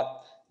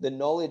 But the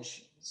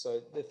knowledge,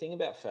 so the thing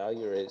about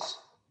failure is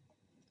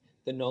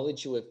the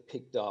knowledge you have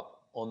picked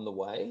up on the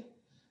way,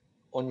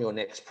 on your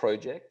next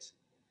project,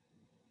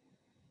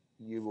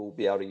 you will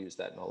be able to use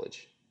that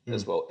knowledge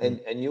as well.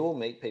 And you will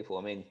meet people.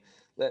 I mean,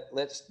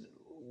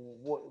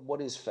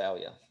 what is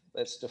failure?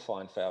 Let's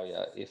define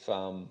failure. If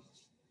I'll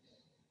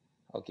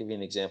give you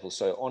an example.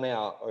 So on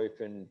our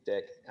open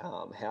deck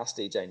house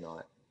DJ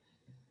night,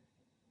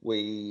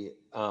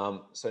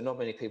 so not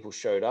many people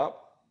showed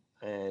up.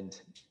 And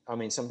I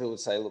mean, some people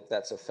would say, look,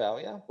 that's a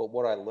failure. But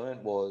what I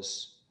learned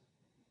was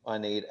I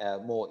need a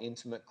more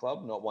intimate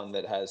club, not one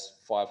that has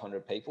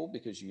 500 people,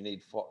 because you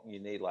need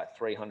like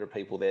 300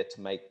 people there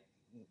to make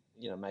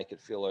it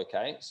feel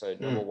okay. So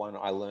number one,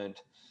 I learned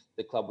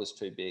the club was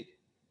too big.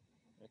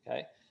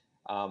 Okay.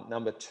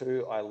 Number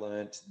two, I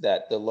learned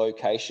that the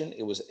location,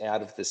 it was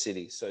out of the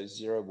city. So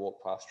 0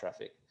 walk past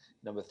traffic.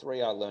 Number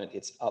three, I learned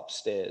it's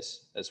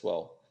upstairs as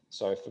well.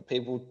 So for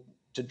people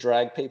to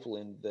drag people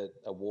in that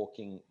are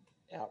walking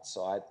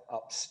outside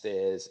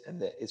upstairs,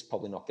 and that is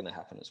probably not going to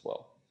happen as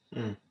well.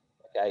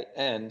 Okay.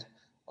 And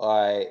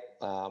I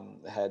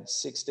had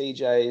 6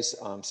 DJs.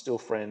 I'm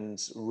still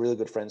really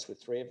good friends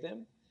with 3 of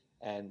them.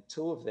 And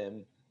 2 of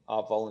them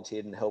are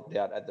volunteered and helped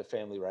out at the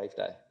family rave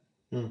day.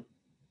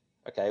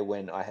 Okay.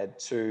 When I had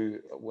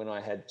two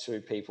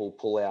people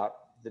pull out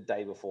the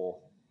day before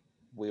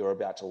we were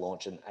about to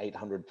launch an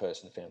 800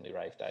 person family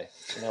rave day.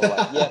 And they were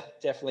like, yeah,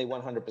 definitely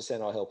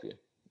 100%. I'll help you.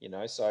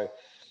 So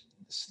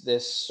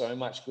there's so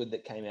much good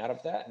that came out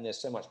of that. And there's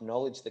so much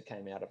knowledge that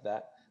came out of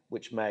that,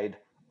 which made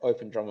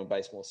Open Drum and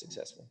Bass more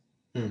successful.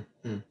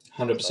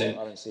 100%. So I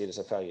don't see it as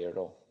a failure at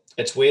all.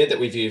 It's weird that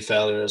we view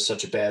failure as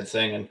such a bad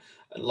thing. And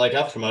like,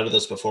 I've promoted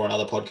this before in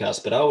other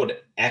podcasts, but I would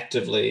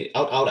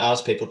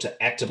ask people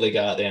to actively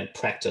go out there and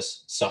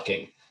practice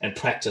sucking and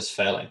practice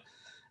failing.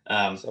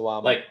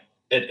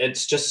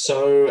 It's just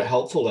so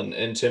helpful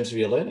in terms of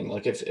your learning.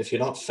 Like if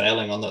you're not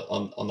failing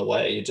on the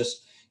way,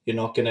 you're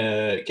not going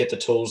to get the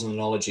tools and the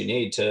knowledge you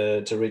need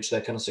to reach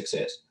that kind of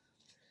success.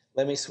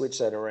 Let me switch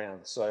that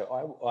around. So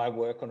I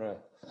work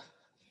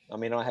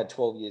I had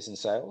 12 years in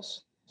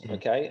sales.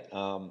 Okay.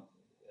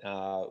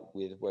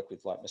 Work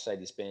with like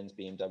Mercedes-Benz,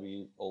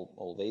 BMW,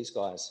 all these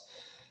guys.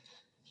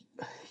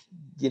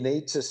 You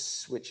need to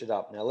switch it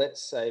up. Now,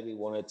 let's say we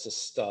wanted to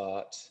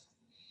start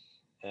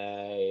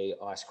a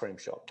ice cream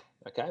shop.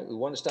 Okay. We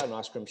want to start an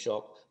ice cream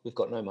shop. We've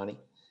got no money.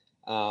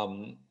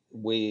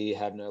 We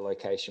have no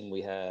location.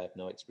 We have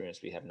no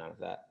experience. We have none of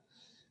that.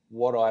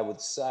 What I would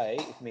say,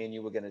 if me and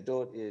you were going to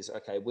do it, is,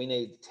 okay, we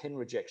need 10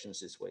 rejections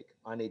this week.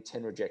 I need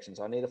 10 rejections.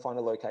 I need to find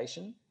a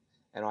location,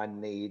 and I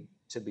need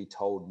to be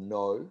told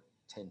no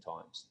 10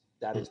 times.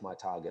 That is my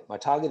target. My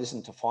target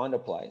isn't to find a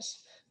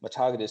place. My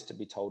target is to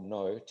be told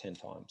no 10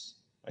 times.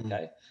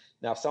 Okay.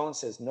 Now, if someone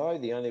says no,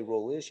 the only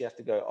rule is you have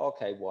to go,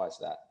 okay, why is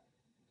that?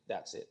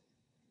 That's it.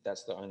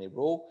 That's the only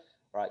rule.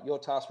 All right. You're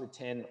tasked with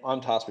 10. I'm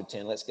tasked with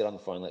 10. Let's get on the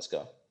phone. Let's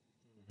go.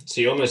 So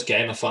you're almost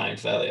gamifying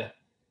failure.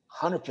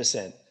 100%.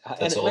 And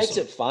it awesome. makes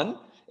it fun.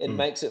 It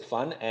makes it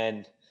fun.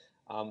 And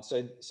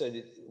so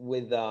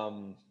with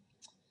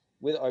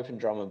Open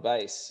Drum and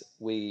Bass,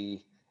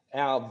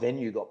 our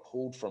venue got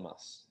pulled from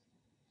us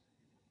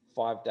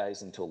 5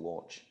 days until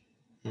launch.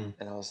 And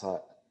I was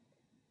like,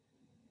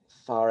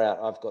 far out.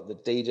 I've got the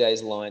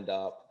DJs lined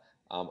up.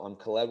 I'm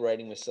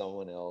collaborating with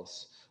someone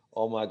else.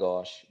 Oh my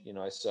gosh,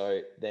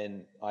 so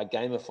then I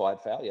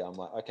gamified failure. I'm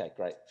like, okay,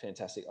 great,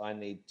 fantastic. I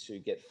need to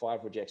get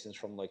 5 rejections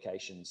from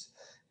locations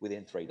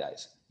within 3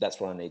 days.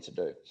 That's what I need to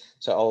do.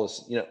 So I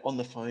was, on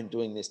the phone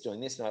doing this,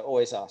 and I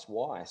always ask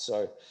why.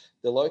 So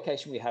the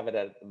location we have it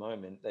at the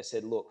moment, they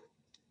said, look,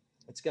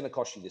 it's going to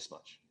cost you this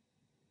much.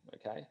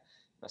 Okay.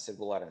 And I said,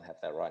 well, I don't have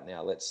that right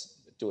now. Let's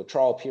do a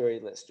trial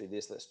period. Let's do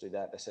this. Let's do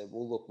that. They said,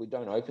 well, look, we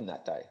don't open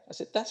that day. I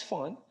said, that's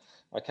fine.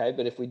 Okay.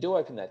 But if we do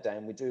open that day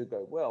and we do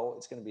go well,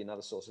 it's going to be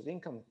another source of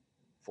income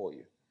for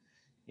you.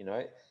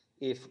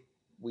 If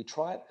we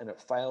try it and it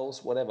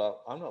fails, whatever,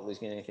 I'm not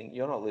losing anything.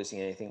 You're not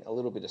losing anything, a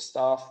little bit of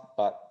staff,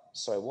 but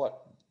so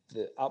what?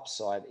 The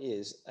upside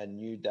is a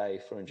new day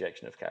for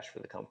injection of cash for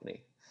the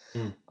company.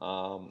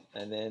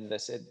 And then they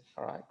said,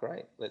 all right,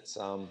 great, let's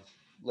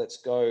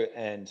go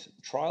and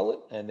trial it,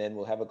 and then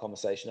we'll have a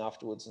conversation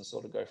afterwards and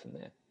sort of go from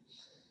there.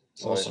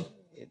 So Awesome.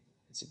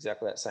 it's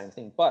exactly that same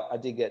thing. But I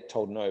did get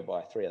told no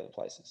by 3 other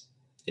places.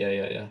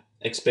 Yeah.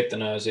 Expect the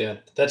no's. Yeah,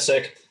 that's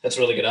sick. That's a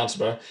really good answer,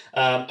 bro.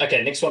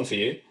 Okay, next one for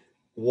you.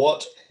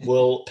 What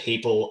will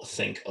people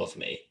think of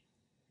me?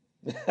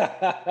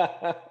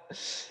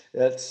 That's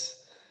that's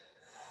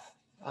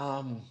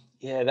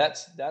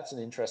an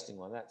interesting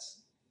one. That's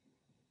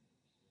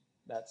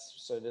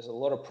so there's a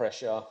lot of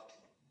pressure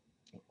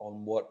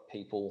on what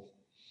people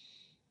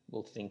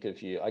will think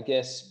of you. I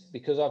guess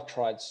because I've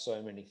tried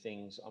so many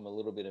things, I'm a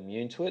little bit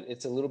immune to it.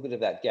 It's a little bit of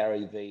that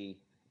Gary Vee,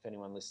 if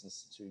anyone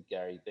listens to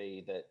Gary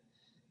Vee, that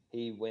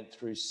he went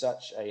through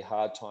such a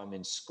hard time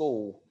in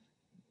school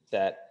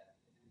that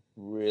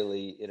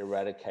really it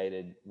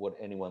eradicated what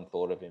anyone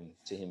thought of him,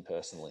 to him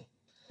personally.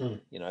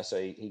 So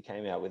he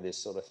came out with this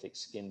sort of thick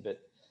skin. But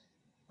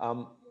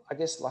I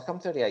guess, like, I'm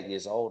 38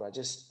 years old. I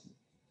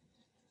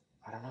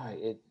don't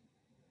know,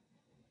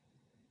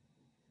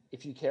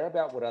 if you care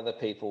about what other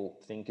people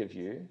think of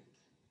you,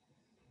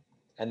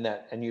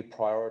 and you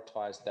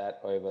prioritize that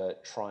over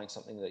trying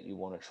something that you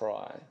want to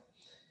try,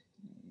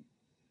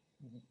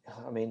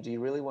 I mean, do you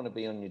really want to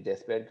be on your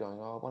deathbed going,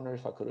 oh, I wonder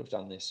if I could have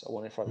done this, I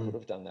wonder if I could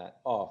have done that,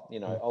 I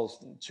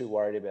was too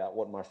worried about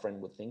what my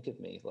friend would think of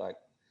me? Like,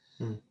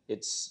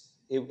 it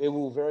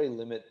will very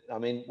limit. I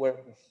mean,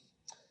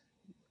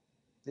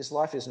 this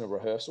life isn't a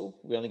rehearsal.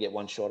 We only get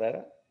one shot at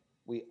it.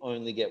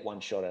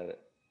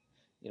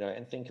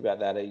 And think about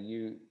that. Are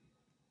you,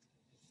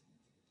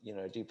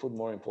 do you put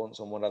more importance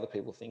on what other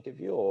people think of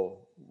you, or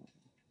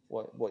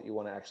what you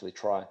want to actually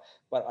try?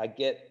 But I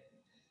get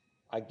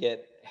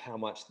how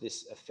much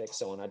this affects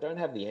someone. I don't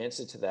have the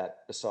answer to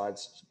that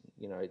besides,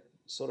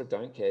 sort of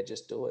don't care,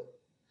 just do it.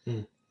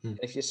 And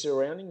if you're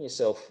surrounding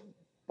yourself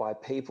by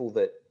people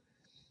that,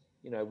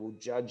 will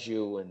judge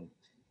you and,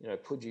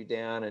 put you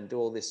down and do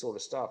all this sort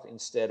of stuff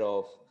instead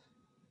of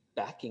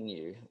backing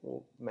you,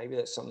 well, maybe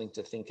that's something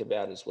to think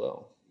about as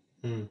well.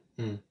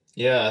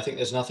 Yeah, I think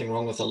there's nothing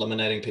wrong with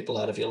eliminating people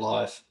out of your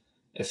life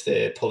if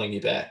they're pulling you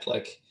back.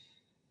 Like,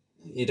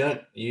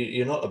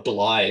 you're not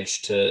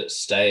obliged to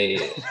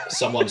stay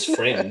someone's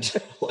friend.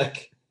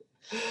 Like,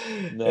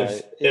 no,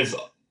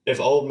 if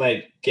old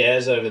mate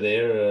Gaz over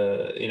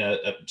there,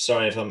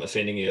 sorry if I'm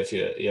offending you if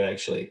you're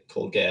actually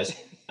called Gaz.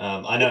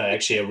 I know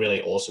actually a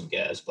really awesome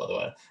Gaz, by the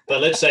way.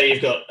 But let's say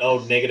you've got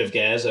old negative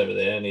Gaz over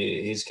there and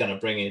he's kind of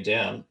bringing you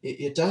down.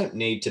 You don't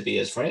need to be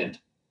his friend.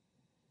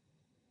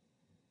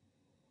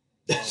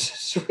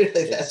 It's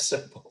really that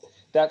simple.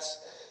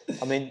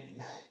 I mean,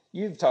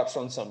 you've touched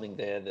on something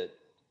there that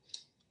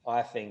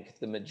I think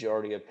the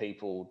majority of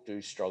people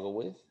do struggle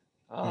with.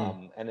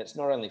 And it's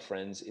not only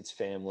friends, it's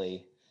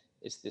family,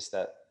 it's this,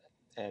 that,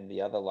 and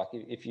the other. Like,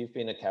 if you've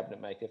been a cabinet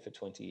maker for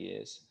 20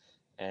 years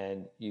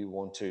and you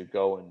want to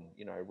go and,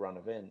 run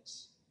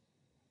events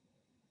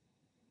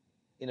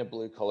in a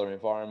blue collar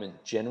environment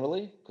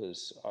generally,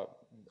 because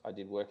I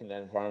did work in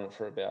that environment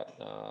for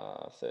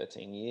about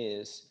 13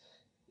 years,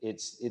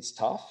 it's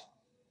tough.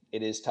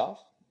 It is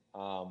tough.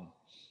 I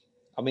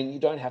mean, you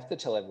don't have to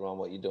tell everyone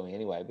what you're doing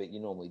anyway, but you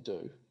normally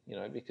do,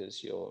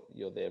 because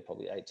you're there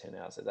probably 8-10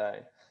 hours a day.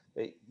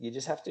 But you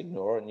just have to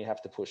ignore it and you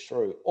have to push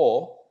through,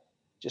 or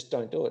just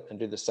don't do it and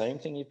do the same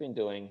thing you've been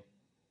doing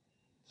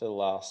for the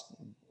last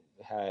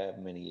however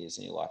many years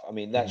in your life. I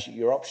mean, that's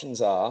your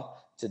options are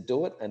to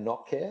do it and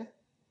not care,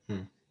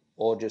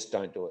 or just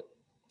don't do it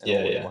and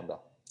always wonder.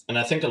 And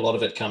I think a lot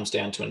of it comes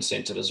down to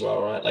incentive as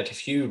well, right? Like,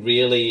 if you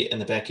really in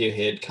the back of your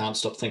head can't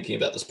stop thinking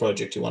about this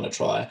project you want to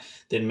try,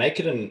 then make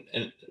it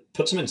and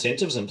put some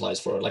incentives in place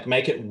for it. Like,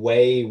 make it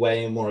way,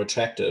 way more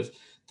attractive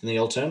than the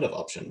alternative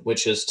option,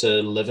 which is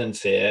to live in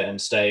fear and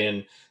stay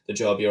in the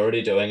job you're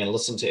already doing and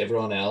listen to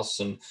everyone else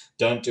and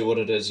don't do what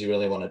it is you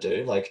really want to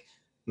do. Like,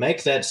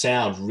 make that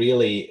sound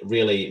really,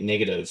 really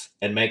negative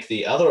and make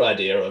the other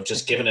idea of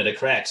just giving it a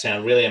crack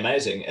sound really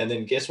amazing. And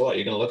then guess what?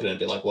 You're going to look at it and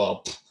be like,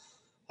 well,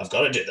 I've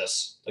got to do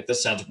this. Like,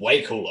 this sounds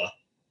way cooler.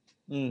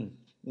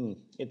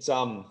 It's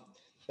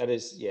that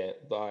is, yeah.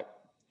 But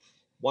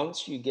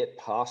once you get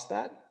past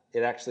that,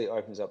 it actually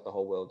opens up the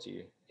whole world to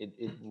you.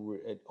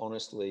 It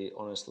honestly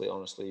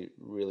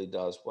really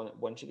does.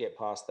 Once you get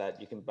past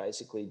that, you can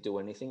basically do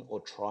anything or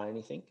try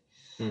anything.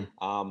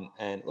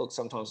 And look,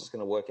 sometimes it's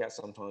going to work out,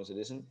 sometimes it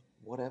isn't.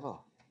 Whatever.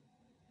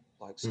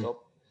 Like,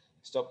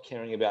 stop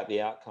caring about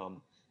the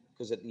outcome,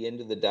 because at the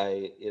end of the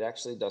day, it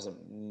actually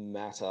doesn't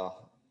matter.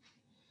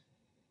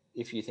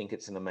 If you think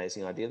it's an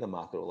amazing idea, the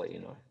market will let you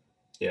know.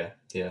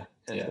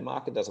 And if the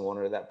market doesn't want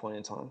it at that point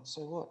in time,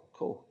 so what?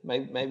 Cool.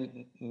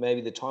 Maybe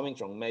the timing's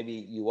wrong. Maybe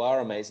you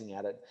are amazing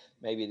at it.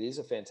 Maybe it is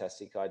a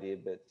fantastic idea,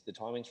 but the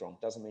timing's wrong.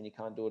 Doesn't mean you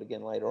can't do it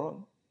again later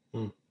on.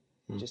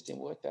 It just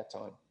didn't work that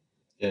time.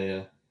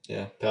 Yeah.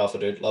 Powerful,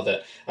 dude. Love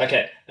that.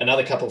 Okay,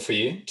 another couple for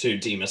you to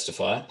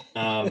demystify.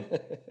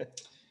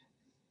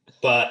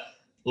 But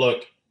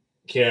look,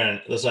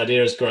 Kieran, this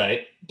idea is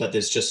great, but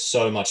there's just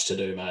so much to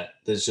do, mate.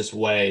 There's just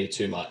way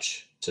too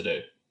much to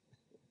do.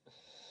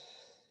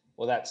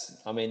 Well, that's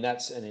an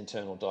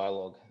internal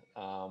dialogue.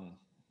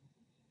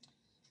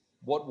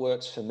 What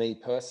works for me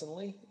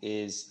personally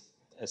is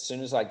as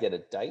soon as I get a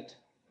date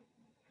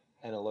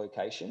and a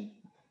location,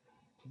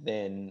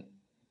 then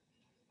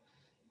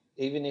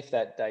even if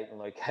that date and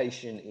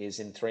location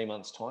is in 3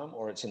 months' time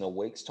or it's in a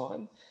week's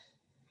time,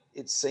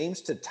 it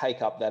seems to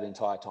take up that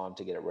entire time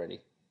to get it ready.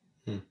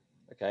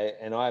 Okay.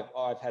 And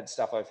I've had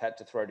stuff I've had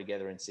to throw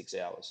together in 6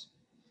 hours.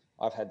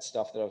 I've had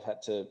stuff that I've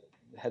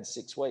had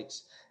 6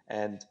 weeks.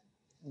 And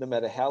no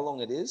matter how long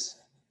it is,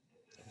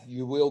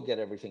 you will get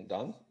everything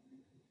done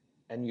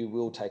and you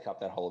will take up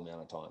that whole amount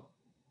of time.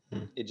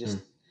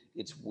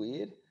 It's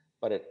weird,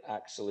 but it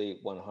actually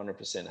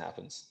 100%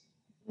 happens.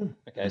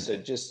 Okay. So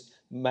just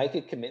make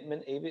a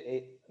commitment,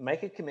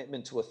 make a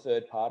commitment to a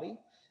third party,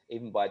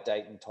 even by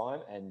date and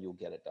time, and you'll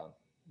get it done.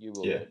 You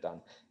will get it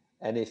done.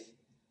 And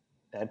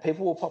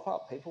people will pop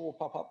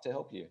up to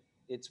help you.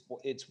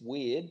 It's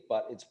weird,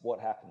 but it's what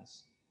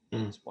happens.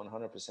 It's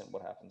 100%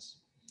 what happens.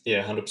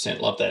 Yeah,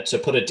 100%. Love that. So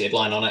put a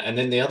deadline on it. And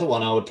then the other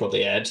one I would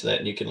probably add to that,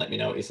 and you can let me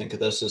know what you think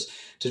of this, is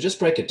to just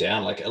break it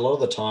down. Like a lot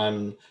of the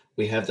time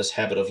we have this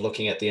habit of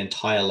looking at the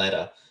entire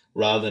ladder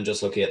rather than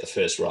just looking at the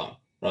first rung,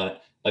 right?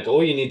 Like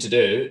all you need to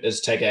do is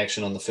take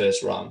action on the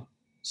first rung,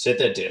 set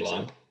that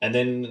deadline, and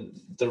then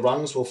the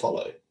rungs will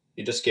follow.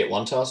 You just get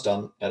one task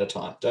done at a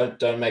time.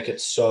 Don't make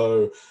it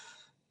so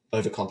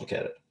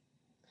overcomplicated.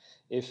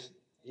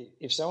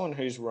 If someone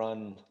who's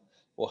run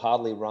or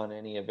hardly run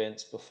any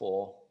events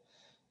before,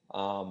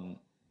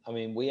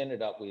 we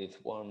ended up with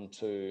 1,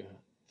 2,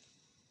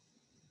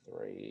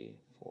 3,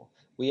 4.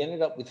 We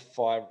ended up with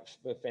 5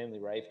 for Family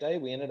Rave Day.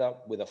 We ended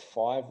up with a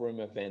 5-room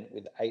event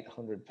with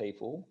 800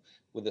 people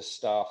with a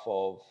staff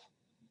of,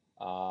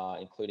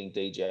 including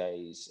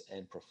DJs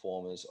and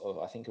performers, of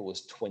I think it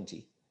was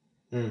 20.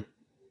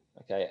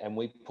 Okay, and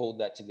we pulled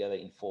that together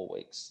in 4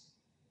 weeks.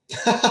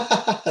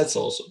 That's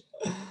awesome.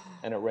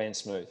 And it ran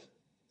smooth.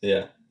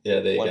 Yeah,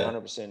 there you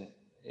 100%,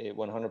 go.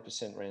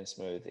 100% ran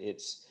smooth.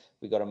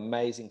 We got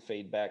amazing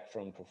feedback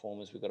from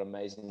performers. We got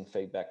amazing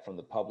feedback from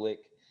the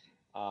public,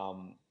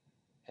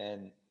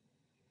 and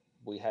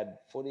we had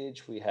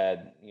footage. We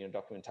had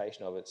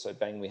documentation of it. So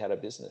bang, we had a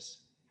business.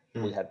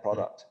 We had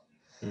product.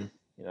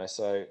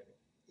 So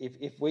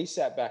if we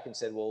sat back and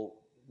said, well,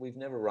 we've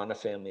never run a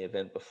family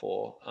event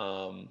before,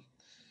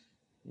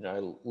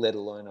 let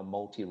alone a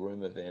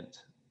multi-room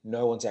event.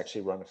 No one's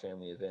actually run a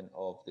family event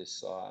of this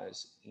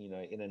size,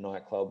 in a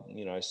nightclub,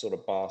 sort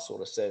of bar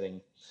sort of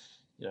setting.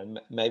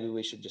 Maybe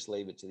we should just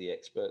leave it to the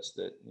experts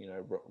that,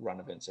 run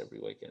events every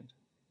weekend.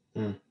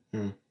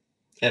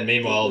 And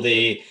meanwhile,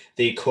 the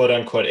quote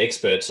unquote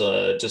experts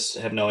just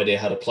have no idea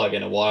how to plug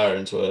in a wire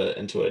into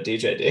a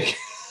DJ deck.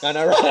 I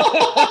know,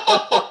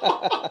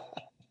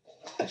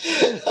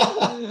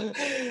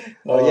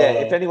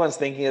 right? If anyone's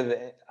thinking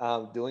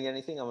of doing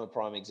anything, I'm a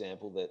prime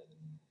example that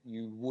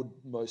you would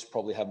most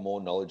probably have more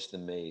knowledge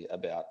than me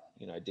about,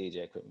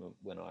 DJ equipment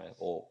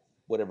or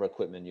whatever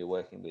equipment you're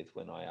working with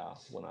when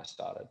I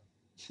started.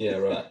 Yeah,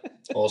 right.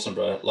 Awesome,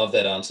 bro. Love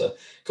that answer.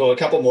 Cool. A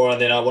couple more, and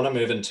then I want to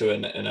move into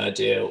an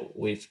idea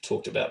we've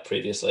talked about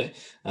previously.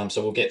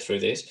 So we'll get through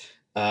these.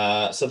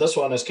 So this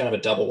one is kind of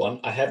a double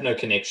one. I have no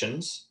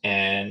connections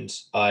and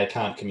I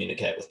can't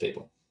communicate with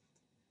people.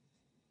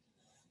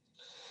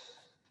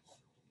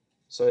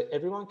 So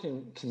everyone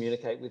can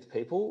communicate with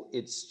people.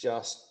 It's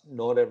just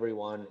not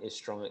everyone is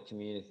strong at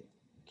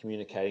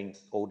communicating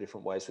all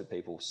different ways with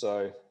people.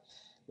 So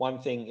one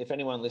thing, if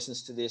anyone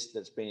listens to this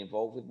that's been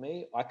involved with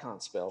me, I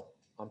can't spell.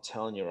 I'm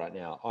telling you right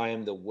now, I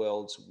am the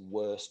world's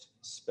worst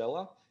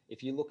speller.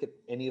 If you look at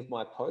any of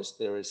my posts,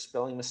 there is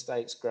spelling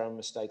mistakes, grammar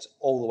mistakes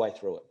all the way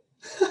through it.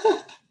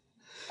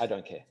 I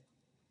don't care.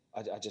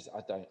 I just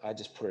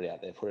put it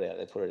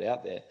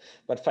out there.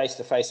 But face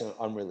to face,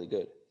 I'm really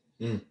good.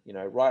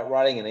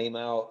 Writing an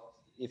email,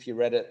 if you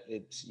read it,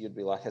 you'd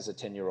be like, as a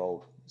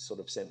 10-year-old sort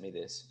of sent me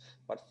this.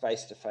 But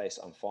face to face,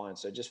 I'm fine.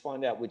 So just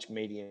find out which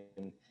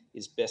medium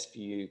is best for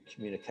you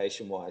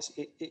communication wise.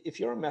 If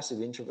you're a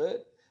massive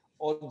introvert,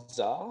 odds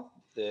are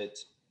that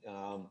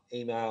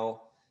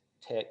email,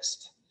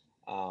 text,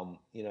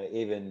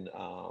 even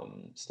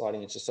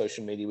sliding into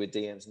social media with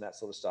DMs and that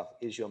sort of stuff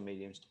is your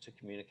medium to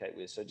communicate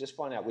with. So just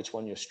find out which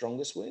one you're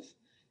strongest with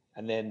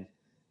and then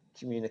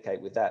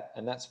communicate with that.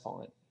 And that's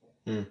fine.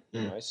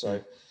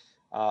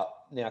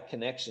 Now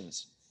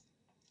connections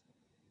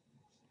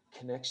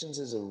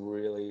is a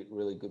really,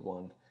 really good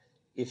one.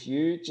 If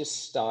you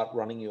just start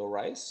running your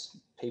race,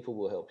 people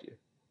will help you.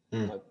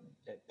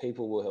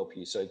 People will help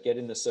you. So get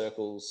in the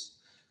circles,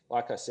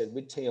 like I said,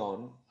 with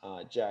Tion,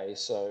 Jay.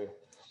 So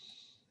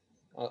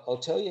I'll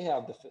tell you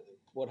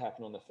what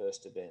happened on the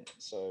first event.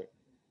 So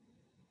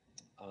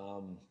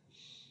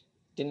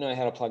didn't know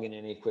how to plug in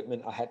any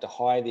equipment. I had to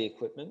hire the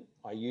equipment.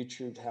 I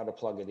YouTubed how to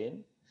plug it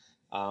in.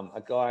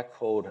 A guy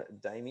called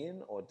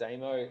Damien or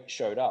Damo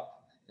showed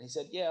up and he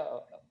said, yeah,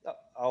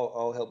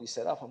 I'll help you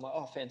set up. I'm like,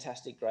 oh,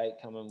 fantastic. Great.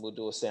 Come and we'll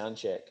do a sound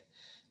check.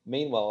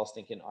 Meanwhile, I was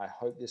thinking, I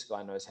hope this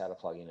guy knows how to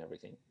plug in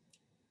everything.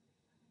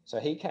 So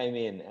he came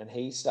in and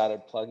he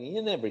started plugging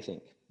in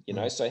everything,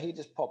 so he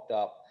just popped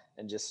up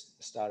and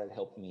just started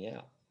helping me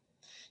out,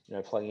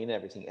 plugging in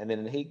everything. And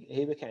then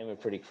he became a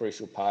pretty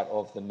crucial part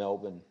of the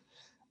Melbourne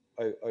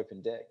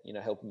Open Deck,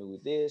 helping me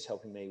with this,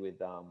 helping me with,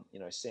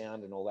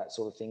 sound and all that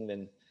sort of thing.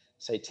 Then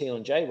say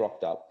Tion J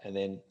rocked up, and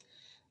then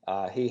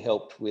he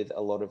helped with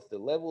a lot of the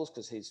levels,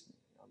 because he's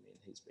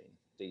been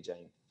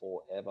DJing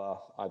forever,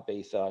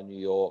 Ibiza, New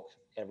York,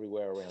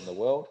 everywhere around the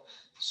world.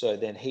 So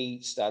then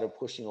he started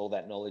pushing all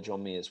that knowledge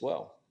on me as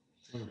well.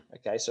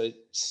 Okay, so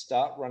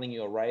start running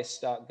your race,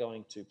 start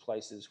going to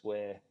places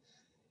where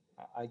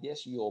I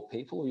guess your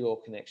people,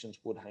 your connections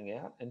would hang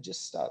out, and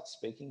just start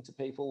speaking to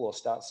people, or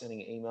start sending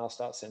emails,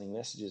 start sending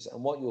messages.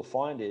 And what you'll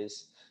find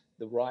is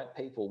the right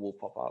people will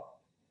pop up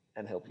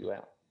and help you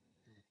out.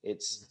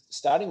 It's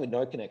starting with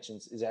no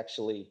connections is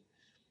actually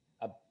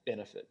a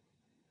benefit,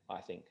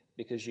 I think,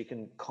 because you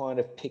can kind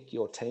of pick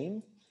your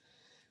team,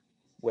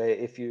 where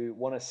if you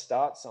want to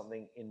start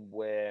something in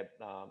where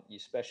you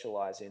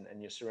specialize in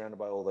and you're surrounded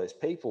by all those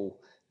people,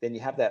 then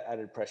you have that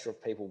added pressure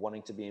of people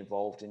wanting to be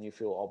involved and you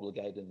feel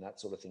obligated and that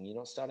sort of thing. You're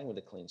not starting with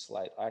a clean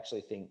slate. I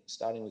actually think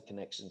starting with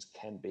connections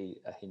can be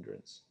a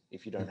hindrance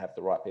if you don't have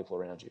the right people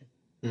around you.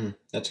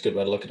 That's a good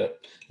way to look at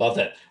it. Love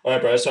that. All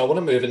right, bro. So I want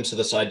to move into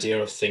this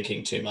idea of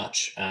thinking too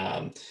much.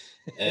 And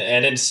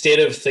instead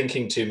of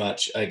thinking too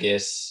much, I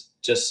guess,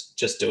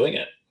 just doing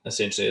it,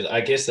 essentially. I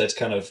guess that's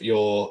kind of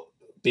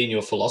been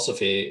your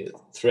philosophy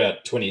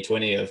throughout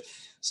 2020 of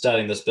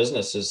starting this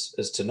business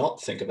is to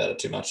not think about it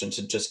too much and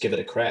to just give it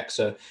a crack.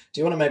 So do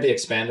you want to maybe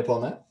expand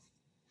upon that?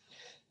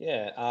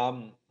 Yeah.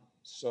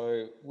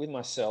 So with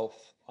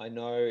myself, I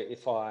know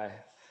if I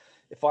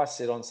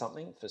sit on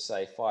something for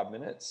say 5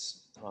 minutes,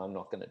 I'm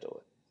not going to do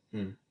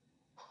it.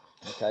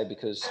 Okay.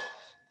 Because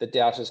the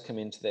doubters come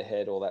into their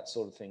head, all that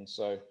sort of thing.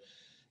 So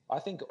I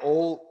think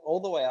all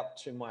the way up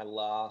to my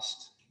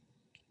last,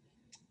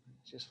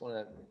 just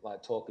want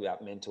to talk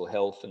about mental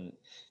health and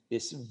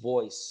this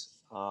voice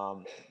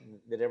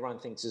that everyone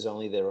thinks is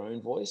only their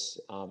own voice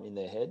in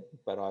their head.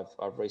 But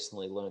I've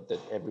recently learned that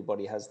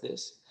everybody has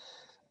this.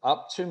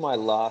 Up to my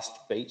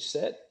last beach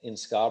set in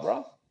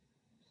Scarborough,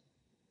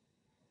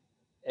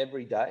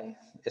 every day,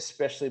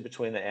 especially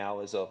between the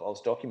hours of, I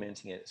was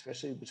documenting it,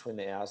 especially between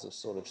the hours of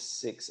sort of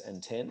 6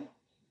 and 10,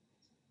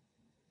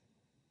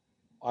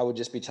 I would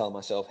just be telling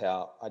myself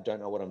how I don't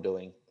know what I'm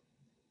doing.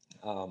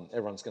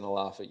 Everyone's going to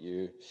laugh at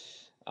you.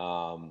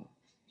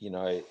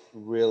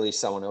 Really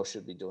someone else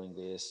should be doing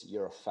this.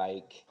 You're a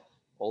fake,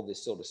 all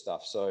this sort of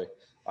stuff. So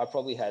I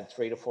probably had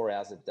 3 to 4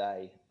 hours a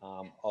day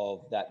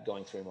of that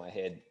going through my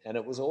head. And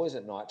it was always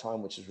at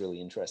nighttime, which is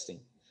really interesting.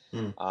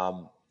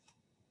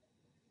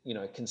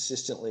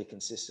 Consistently.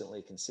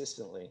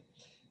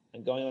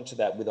 And going on to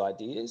that with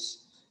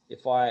ideas,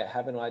 if I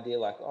have an idea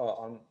like,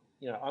 I'm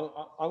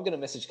going to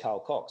message Carl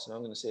Cox and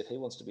I'm going to see if he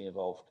wants to be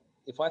involved.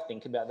 If I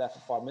think about that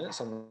for 5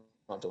 minutes, I'm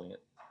not doing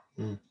it.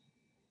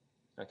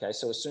 Okay,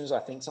 so as soon as I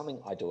think something,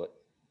 I do it.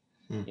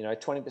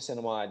 20%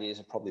 of my ideas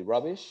are probably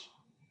rubbish,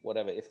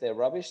 whatever. If they're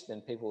rubbish,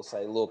 then people will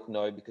say, look,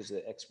 no, because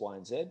of X, Y,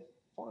 and Z.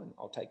 Fine,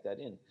 I'll take that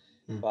in.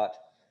 But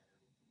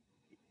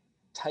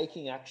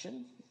taking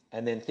action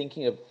and then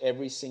thinking of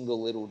every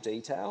single little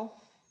detail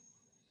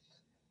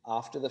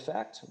after the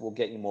fact will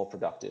get you more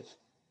productive.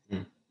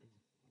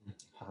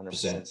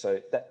 100%.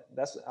 So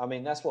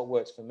that's what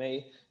works for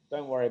me.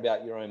 Don't worry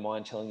about your own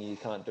mind telling you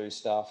can't do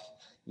stuff.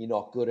 You're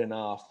not good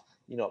enough.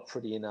 You're not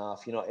pretty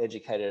enough. You're not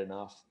educated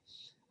enough.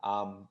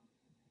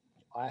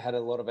 I had a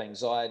lot of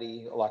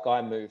anxiety. Like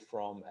I moved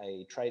from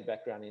a trade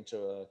background into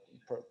a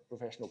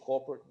professional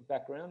corporate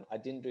background. I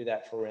didn't do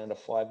that for around a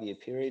 5-year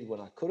period when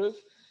I could have,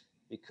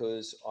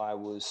 because I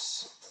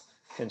was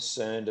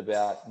concerned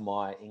about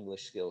my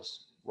English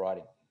skills,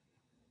 writing,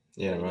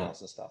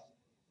 emails and stuff.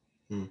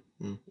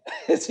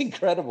 It's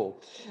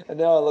incredible. And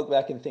now I look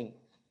back and think,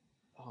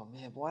 oh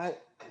man,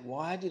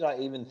 why did I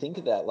even think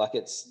of that? Like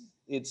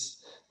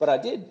but I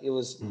did. It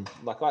was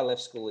like I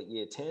left school at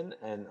year 10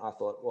 and I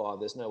thought, well,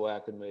 there's no way I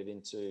could move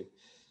into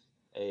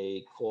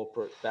a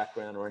corporate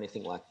background or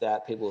anything like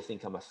that. People will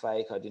think I'm a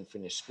fake. I didn't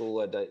finish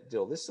school. I did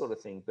all this sort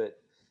of thing.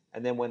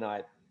 And then when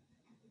I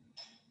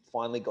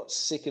finally got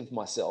sick of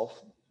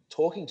myself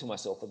talking to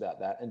myself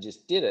about that and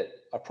just did it,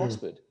 I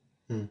prospered.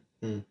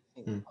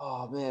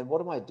 Oh man,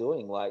 what am I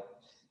doing? Like,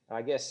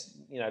 I guess,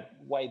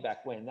 way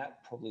back when,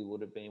 that probably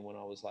would have been when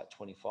I was like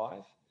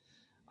 25.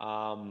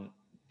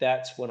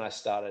 That's when I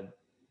started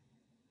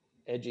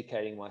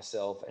educating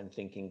myself and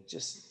thinking,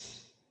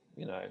 just,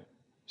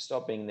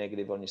 stop being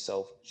negative on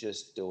yourself.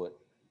 Just do it.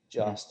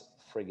 Just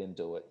friggin'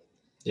 do it.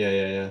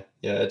 Yeah.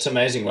 It's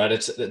amazing, right?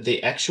 It's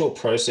the actual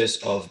process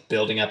of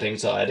building up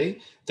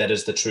anxiety that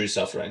is the true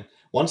suffering.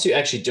 Once you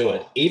actually do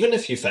it, even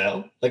if you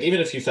fail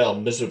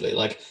miserably,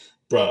 like,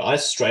 bro, I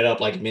straight up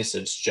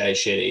messaged Jay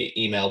Shetty,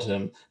 emailed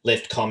him,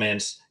 left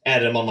comments,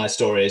 added him on my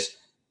stories,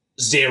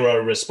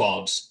 Zero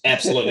response.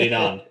 Absolutely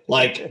none.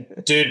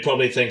 Like, dude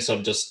probably thinks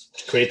I'm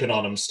just creeping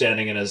on him,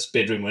 standing in his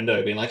bedroom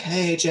window, being like,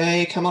 "Hey,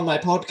 Jay, come on my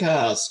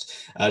podcast."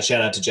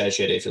 Shout out to Jay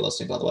Shetty if you're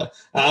listening, by the way.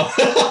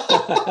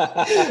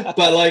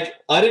 But like,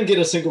 I didn't get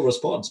a single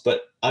response,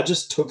 but I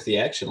just took the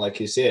action, like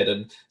you said.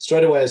 And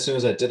straight away, as soon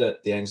as I did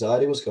it, the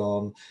anxiety was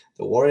gone.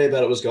 The worry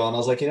about it was gone. I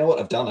was like, you know what?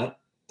 I've done it.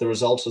 The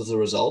result is the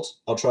result.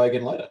 I'll try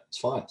again later. It's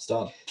fine. It's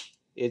done.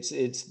 It's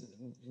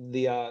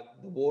the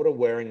water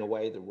wearing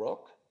away the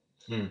rock.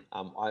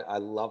 I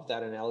love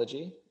that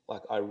analogy.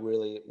 Like, I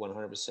really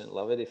 100%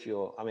 love it.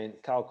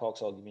 Carl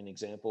Cox, I'll give you an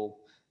example.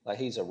 Like,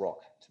 he's a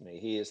rock to me.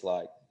 He is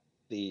like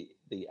the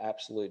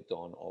absolute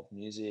don of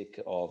music,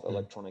 of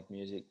electronic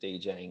music,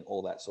 DJing,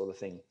 all that sort of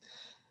thing.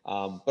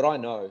 But I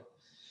know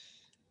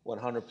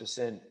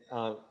 100%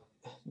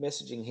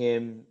 messaging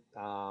him,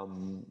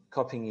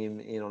 copying him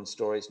in on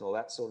stories and all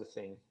that sort of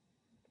thing.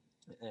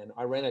 And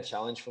I ran a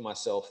challenge for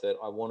myself that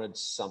I wanted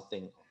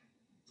something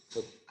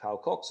for Carl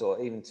Cox, or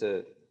even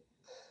to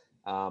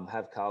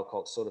have Carl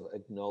Cox sort of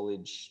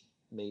acknowledge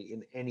me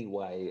in any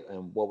way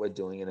and what we're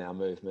doing in our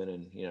movement,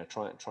 and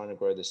trying to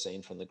grow the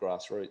scene from the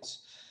grassroots.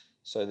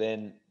 So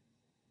then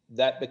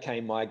that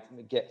became my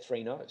get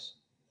 3 no's.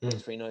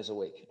 Get 3 no's a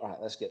week. All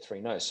right, let's get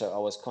 3 no's. So I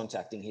was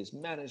contacting his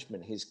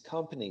management, his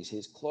companies,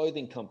 his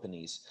clothing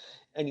companies,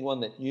 anyone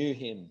that knew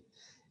him,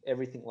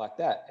 everything like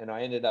that. And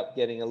I ended up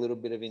getting a little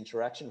bit of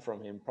interaction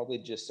from him, probably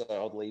just so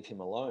I'd leave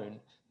him alone.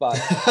 But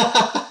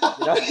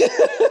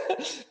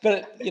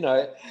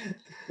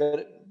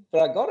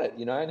but I got it,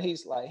 and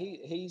he's like,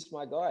 he's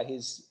my guy.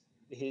 His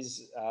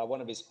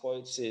one of his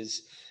quotes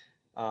is,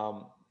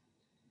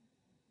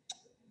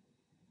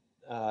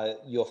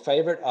 your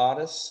favorite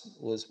artist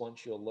was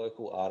once your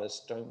local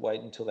artist. Don't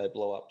wait until they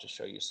blow up to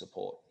show your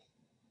support.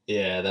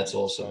 Yeah, that's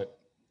awesome. So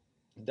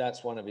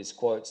that's one of his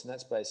quotes, and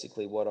that's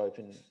basically what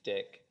Open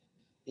Deck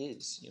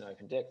is.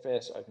 Open Deck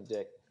Fest, Open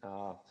Deck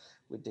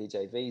with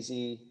DJ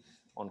VZ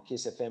on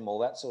Kiss FM, all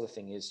that sort of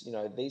thing is,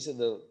 these are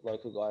the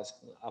local guys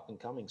up and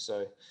coming.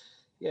 So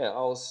yeah,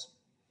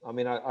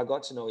 I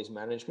got to know his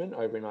management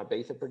over in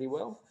Ibiza pretty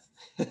well.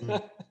 And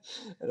I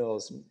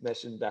was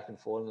messaging back and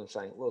forth and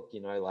saying, look,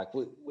 like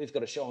we've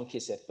got a show on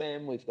Kiss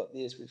FM, we've got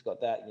this, we've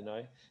got that,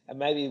 and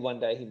maybe one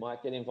day he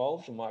might get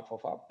involved and might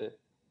pop up, but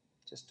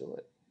just do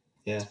it.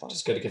 Yeah,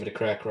 just got to give it a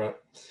crack, right?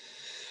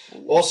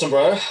 Awesome,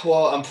 bro.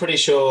 Well, I'm pretty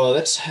sure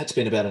that's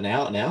been about an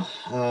hour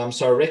now.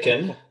 So I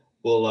reckon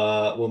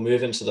we'll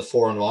move into the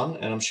 4-in-1,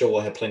 and I'm sure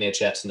we'll have plenty of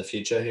chats in the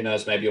future. Who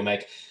knows? Maybe you'll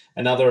make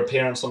another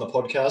appearance on the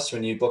podcast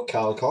when you book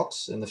Carl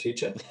Cox in the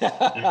future.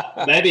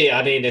 Maybe,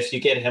 if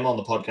you get him on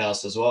the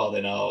podcast as well,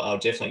 then I'll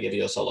definitely give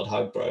you a solid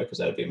hug, bro, because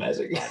that would be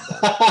amazing.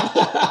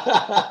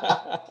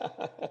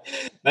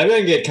 Maybe I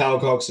can get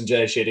Carl Cox and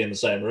Jay Shetty in the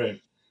same room.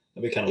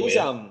 That'd be kind of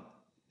weird.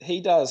 He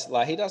does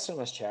so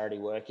much charity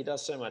work. He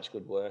does so much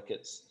good work.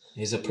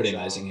 He's a pretty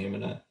amazing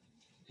human. Eh?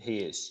 He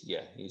is.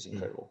 Yeah, he's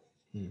incredible.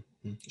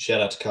 Shout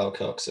out to Carl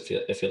Cox if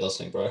you're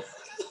listening, bro.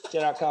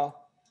 Shout out, Carl.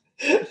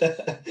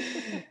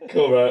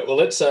 Cool, bro. Well,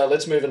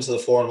 let's move into the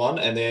 4-in-1,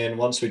 and then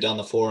once we've done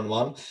the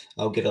 4-in-1,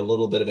 I'll get a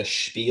little bit of a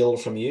spiel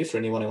from you for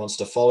anyone who wants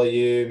to follow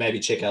you,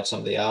 maybe check out some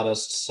of the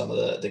artists, some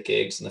of the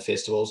gigs and the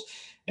festivals,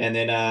 and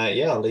then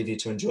I'll leave you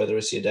to enjoy the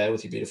rest of your day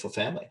with your beautiful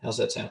family. How's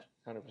that sound?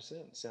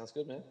 100%. Sounds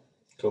good, man.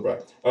 Cool,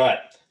 bro. All right.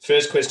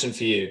 First question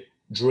for you: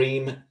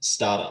 dream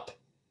startup.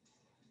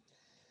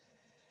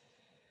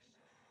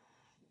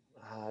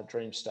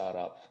 Dream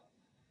startup.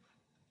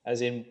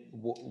 As in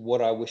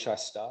what I wish I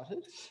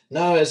started?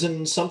 No, as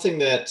in something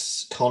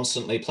that's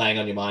constantly playing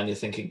on your mind. You're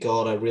thinking,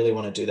 God, I really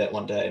want to do that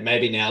one day.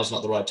 Maybe now's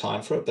not the right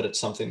time for it, but it's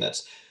something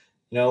that's,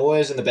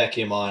 always in the back of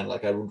your mind.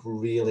 Like, I would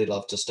really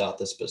love to start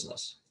this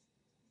business.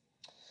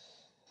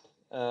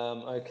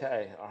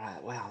 Okay. All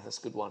right. Wow, that's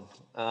a good one.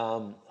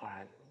 All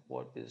right.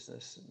 What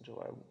business do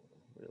I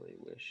really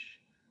wish?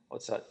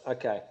 What's that?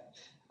 Okay.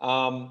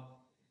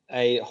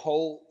 A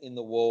hole in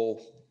the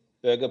wall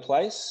burger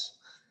place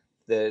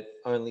that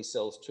only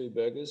sells 2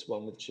 burgers,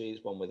 one with cheese,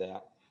 one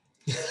without.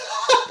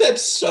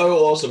 That's so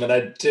awesome, and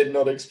I did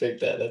not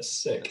expect that. That's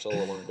sick. That's all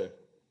I want to do.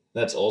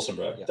 That's awesome,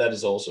 bro. Yeah. That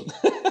is awesome.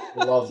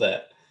 Love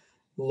that.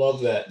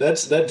 Love that.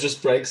 That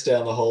just breaks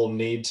down the whole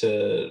need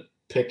to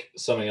pick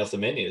something off the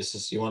menu. It's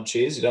just, you want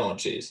cheese, you don't want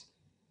cheese.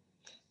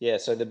 Yeah,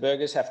 so the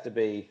burgers have to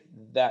be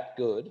that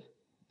good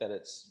that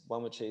it's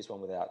one with cheese, one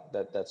without.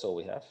 That's all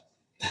we have.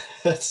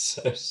 That's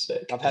so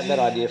sick. I've had that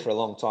idea for a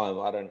long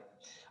time.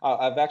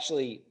 I've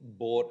actually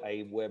bought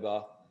a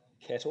Weber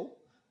kettle,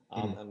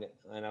 and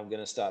I'm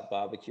going to start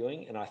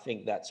barbecuing, and I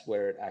think that's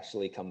where it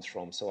actually comes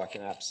from. So I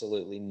can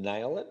absolutely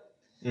nail it,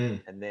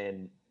 and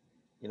then,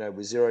 with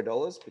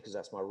 $0, because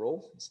that's my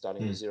rule,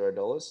 starting with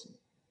 $0,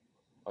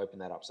 open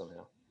that up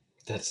somehow.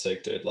 That's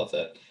sick, dude. Love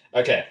that.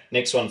 Okay,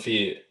 next one for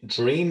you.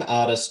 Dream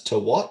artist to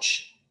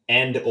watch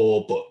and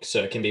or book.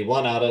 So it can be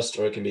one artist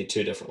or it can be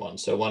 2 different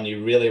ones. So one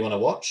you really want to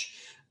watch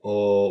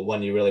or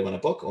one you really want to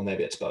book, or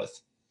maybe it's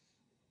both.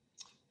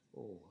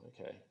 Oh,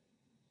 okay.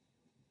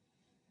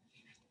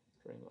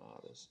 Dream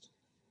artist.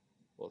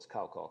 Well, it's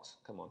Carl Cox.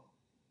 Come on.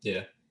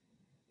 Yeah.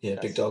 Yeah,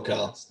 big dog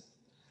Carl.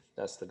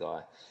 That's the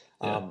guy.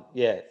 Yeah.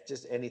 Yeah,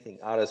 just anything,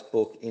 artist,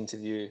 book,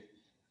 interview,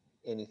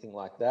 anything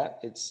like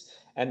that.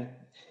 And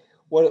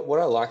what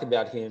I like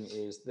about him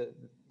is that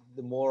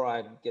the more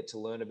I get to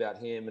learn about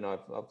him, and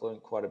I've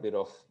learned quite a bit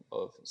of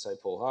say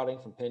Paul Harding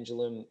from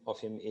Pendulum of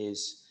him,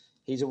 is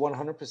he's a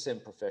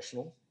 100%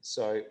 professional.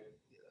 So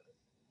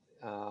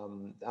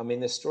I mean,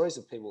 there's stories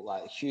of people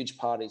like huge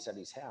parties at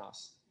his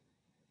house,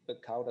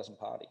 but Carl doesn't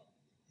party.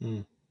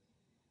 Mm.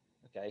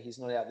 Okay, he's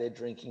not out there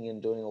drinking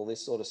and doing all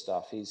this sort of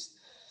stuff. He's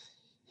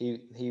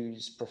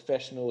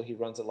professional. He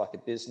runs it like a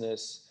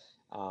business.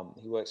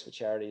 He works for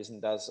charities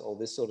and does all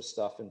this sort of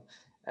stuff. And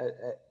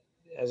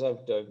as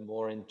I've dove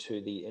more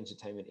into the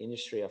entertainment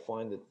industry, I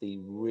find that the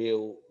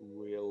real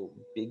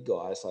big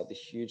guys, like the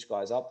huge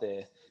guys up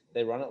there,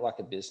 they run it like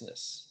a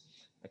business.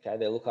 Okay,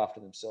 they look after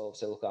themselves.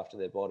 They look after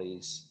their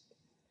bodies.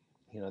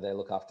 They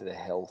look after their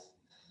health,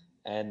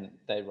 and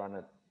they run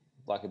it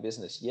like a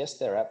business. Yes,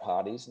 they're at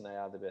parties and they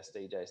are the best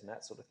DJs and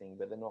that sort of thing,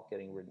 but they're not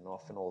getting written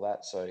off and all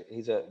that. So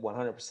he's a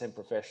 100%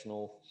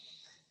 professional,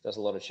 does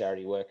a lot of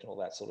charity work and all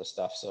that sort of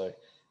stuff. So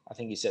I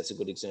think he sets a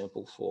good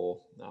example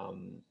for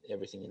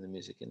everything in the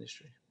music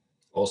industry.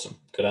 Awesome.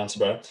 Good answer,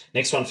 bro.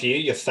 Next one for you,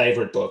 your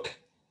favorite book.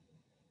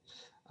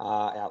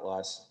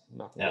 Outliers.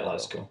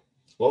 Outliers, cool.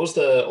 What was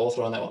the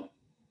author on that one?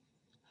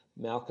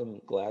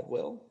 Malcolm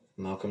Gladwell.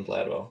 Malcolm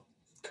Gladwell.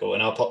 Cool.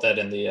 And I'll pop that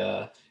in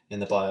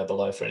the bio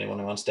below for anyone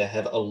who wants to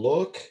have a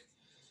look.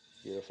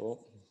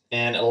 Beautiful.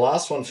 And a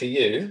last one for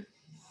you.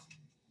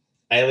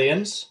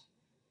 Aliens,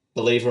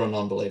 believer or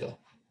non-believer?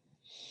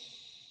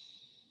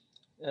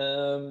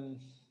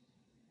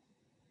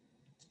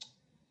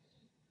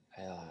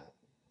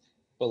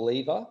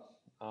 Believer,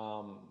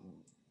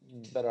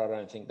 but I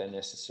don't think they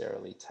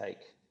necessarily take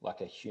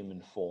like a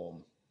human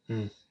form.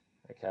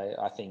 Okay,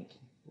 I think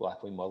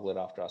like we model it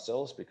after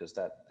ourselves because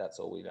that's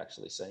all we've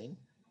actually seen.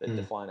 But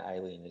define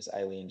alien. Is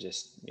alien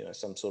just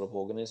some sort of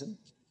organism?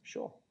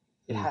 Sure,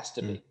 it has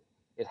to be.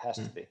 It has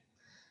to be.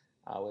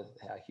 With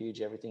how huge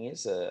everything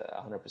is,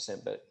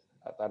 100%. But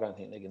I don't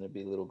think they're going to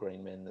be little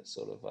green men that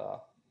sort of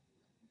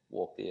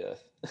walk the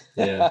earth.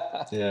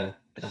 Yeah.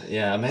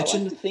 Imagine. I like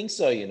to think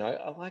so.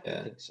 I like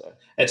to think so.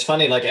 It's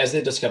funny, like as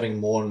they're discovering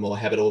more and more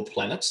habitable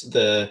planets,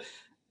 the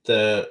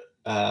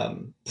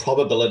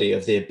probability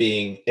of there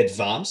being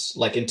advanced,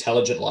 like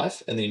intelligent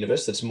life in the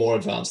universe that's more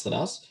advanced than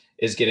us,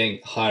 is getting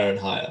higher and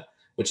higher,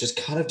 which is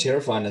kind of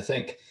terrifying to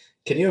think.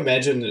 Can you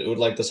imagine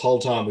like this whole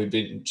time we've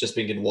been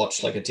getting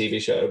watched like a TV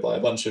show by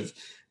a bunch of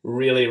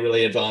really,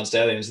 really advanced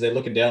aliens? They're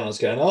looking down on us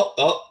going,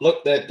 oh,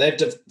 look,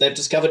 they've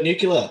discovered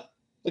nuclear.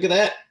 Look at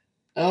that.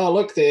 Oh,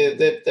 look,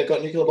 they've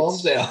got nuclear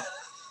bombs now.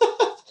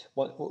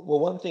 Well,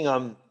 one thing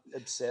I'm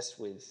obsessed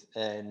with,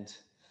 and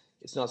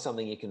it's not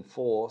something you can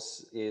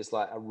force, is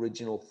like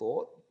original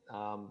thought.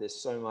 There's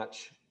so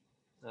much,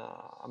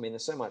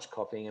 there's so much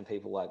copying and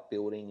people like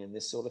building and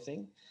this sort of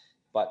thing.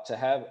 But to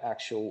have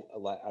actual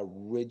like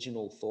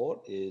original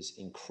thought is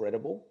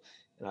incredible.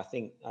 And I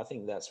think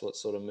that's what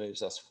sort of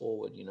moves us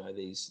forward,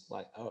 these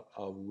like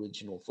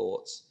original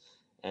thoughts.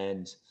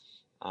 And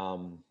I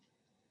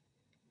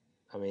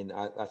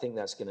think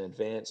that's going to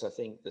advance. I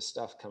think the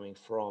stuff coming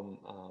from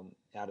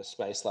outer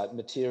space, like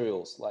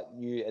materials, like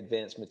new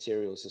advanced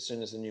materials, as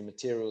soon as a new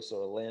material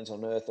sort of lands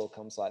on Earth or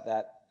comes like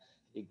that,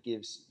 it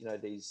gives,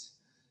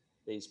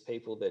 these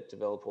people that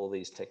develop all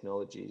these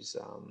technologies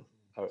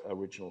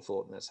original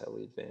thought, and that's how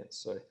we advance.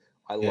 So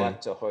I like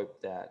to hope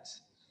that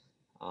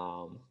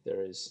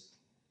there is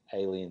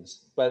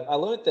aliens. But I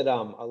learned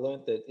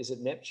that is it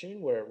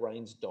Neptune where it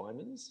rains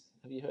diamonds?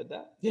 Have you heard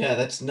that? Yeah,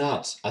 that's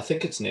nuts. I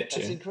think it's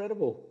Neptune. That's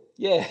incredible.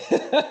 Yeah.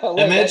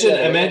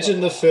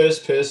 Imagine the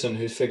first person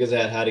who figures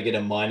out how to get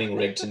a mining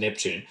rig to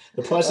Neptune.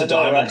 The price of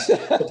diamonds,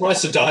 right? The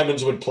price of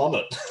diamonds would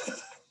plummet.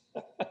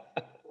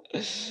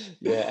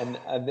 Yeah,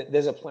 and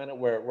there's a planet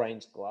where it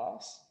rains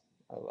glass.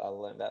 I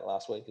learned that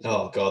last week as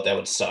well. Oh God, that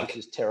would suck. Which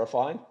is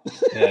terrifying.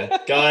 Yeah,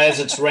 guys,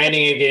 it's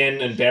raining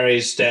again, and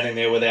Barry's standing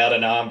there without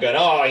an arm, going,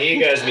 "Oh, here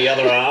goes the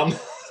other arm."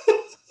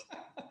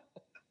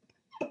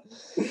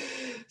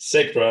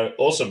 Sick, bro.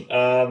 Awesome.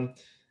 All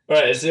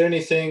right. Is there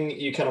anything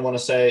you kind of want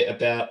to say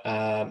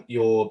about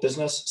your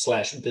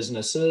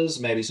business/businesses?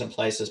 Maybe some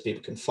places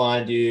people can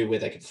find you, where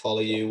they can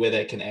follow you, where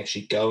they can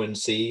actually go and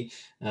see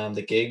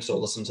the gigs or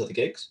listen to the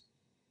gigs?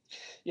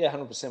 Yeah,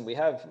 100%. We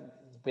have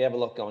a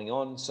lot going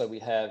on. So we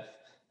have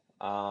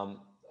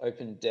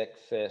Open Deck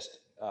Fest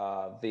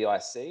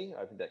VIC,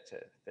 Open Deck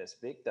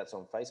Fest Vic. That's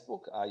on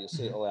Facebook. You'll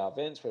see all our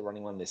events. We're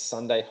running one this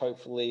Sunday,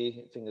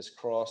 hopefully, fingers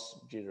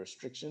crossed, due to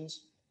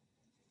restrictions.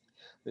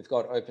 We've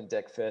got Open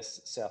Deck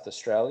Fest South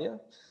Australia,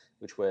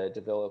 which we're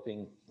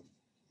developing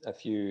a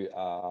few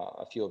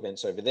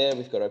events over there.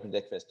 We've got Open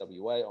Deck Fest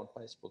WA on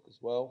Facebook as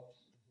well,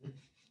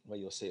 where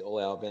you'll see all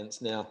our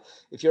events. Now,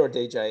 if you're a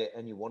DJ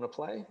and you want to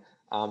play,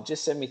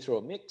 just send me through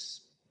a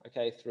mix,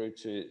 okay, through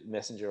to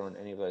Messenger on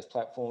any of those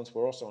platforms.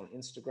 We're also on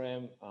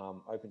Instagram,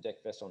 Open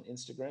Deck Fest on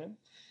Instagram.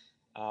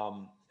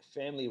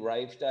 Family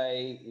Rave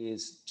Day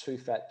is Two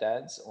Fat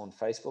Dads on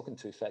Facebook and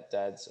Two Fat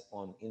Dads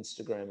on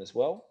Instagram as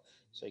well.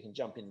 So you can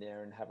jump in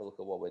there and have a look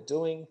at what we're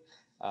doing.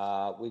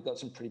 We've got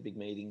some pretty big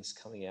meetings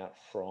coming out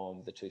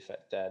from the Two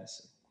Fat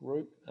Dads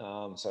group.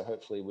 So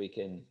hopefully we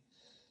can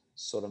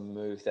sort of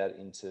move that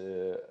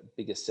into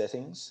bigger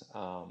settings.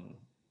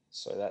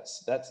 So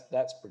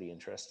that's pretty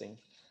interesting,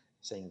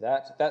 seeing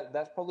that.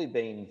 That's probably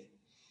been,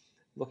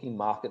 looking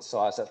market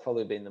size, that's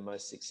probably been the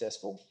most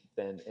successful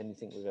than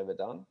anything we've ever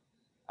done,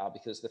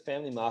 because the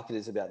family market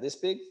is about this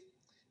big,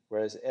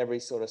 whereas every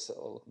sort of,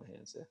 oh, look at my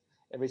hands there,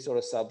 every sort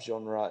of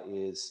subgenre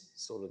is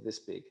sort of this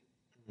big.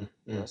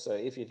 You know, so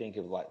if you think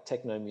of like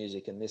techno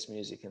music and this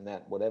music and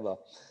that, whatever,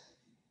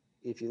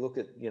 if you look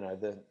at, you know,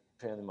 the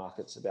family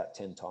market's about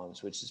 10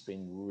 times, which has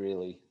been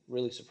really,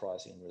 really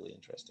surprising and really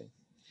interesting.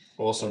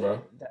 Awesome,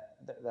 bro.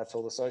 That's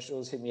all the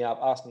socials. Hit me up,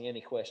 ask me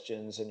any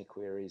questions, any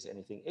queries,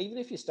 anything. Even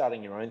if you're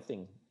starting your own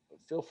thing,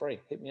 feel free,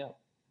 hit me up.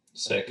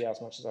 Sick. Yeah, as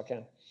much as I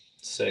can.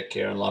 Sick,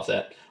 Kieran. Love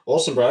that.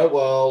 Awesome, bro.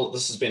 Well,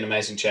 this has been an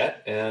amazing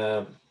chat.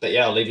 But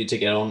yeah, I'll leave you to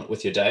get on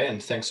with your day.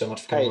 And thanks so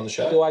much for coming on the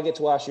show. Do I get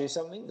to ask you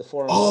something? The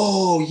forum.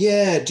 Oh,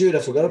 yeah, dude. I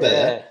forgot about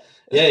that.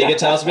 Yeah, you get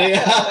to ask me.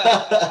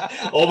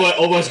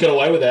 almost got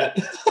away with that.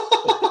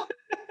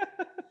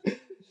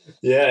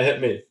 Yeah,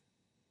 hit me.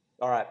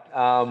 All right.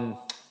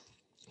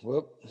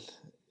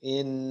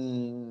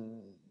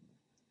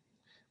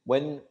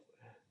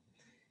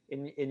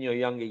 In your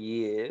younger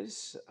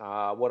years,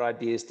 what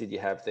ideas did you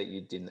have that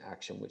you didn't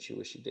action, which you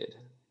wish you did?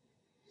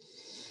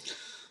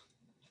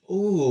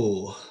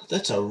 Ooh,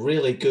 that's a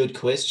really good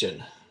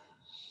question.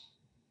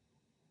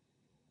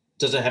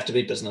 Does it have to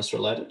be business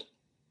related?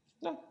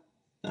 No.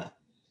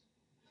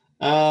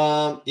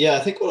 Yeah, I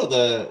think one of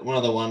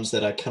the ones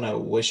that I kind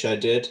of wish I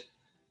did,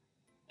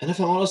 and if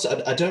I'm honest,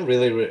 I don't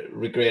really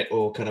regret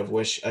or kind of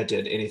wish I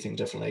did anything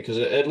differently, because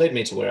it led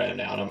me to where I am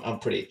now, and I'm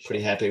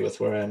pretty happy with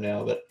where I am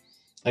now. But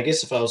I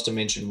guess if I was to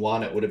mention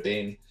one, it would have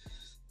been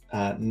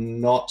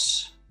not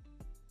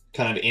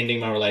kind of ending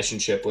my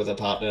relationship with a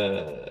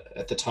partner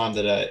at the time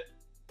that I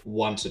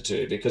wanted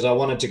to, because I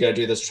wanted to go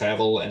do this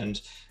travel,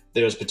 and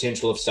there was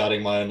potential of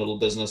starting my own little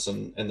business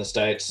in the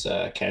States,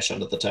 cash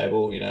under the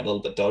table, you know, a little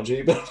bit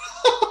dodgy, but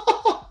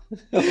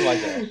Oh my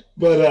gosh.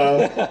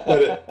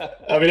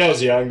 but I mean, I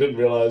was young, didn't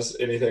realize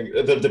anything.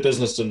 The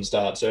business didn't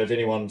start. So if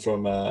anyone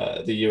from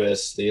the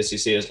US, the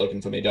SEC is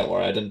looking for me, don't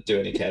worry, I didn't do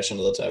any cash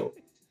under the table.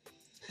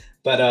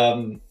 But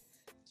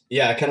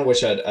yeah, I kind of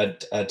wish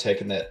I'd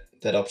taken that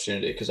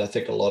opportunity, because I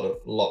think a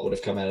lot would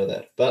have come out of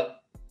that.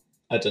 But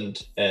I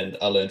didn't, and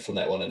I learned from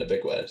that one in a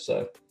big way.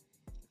 So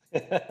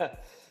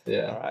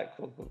yeah. All right,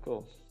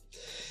 cool.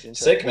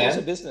 Sick, man. What was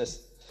the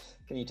business?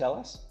 Can you tell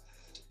us?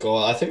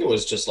 God, I think it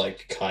was just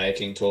like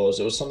kayaking tours.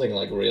 It was something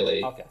like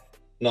really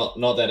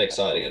not that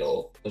exciting at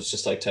all. It was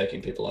just like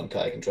taking people on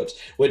kayaking trips,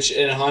 which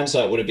in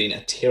hindsight would have been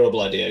a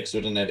terrible idea, because we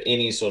didn't have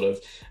any sort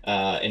of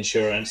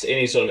insurance,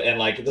 and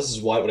like, this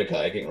is whitewater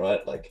kayaking,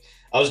 right? Like,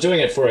 I was doing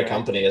it for a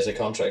company as a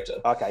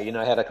contractor. Okay, you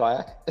know how to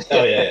kayak?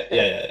 Oh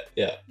yeah.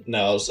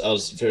 No, I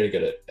was very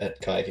good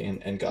at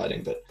kayaking and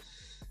guiding, but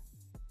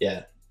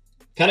yeah.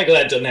 Kind of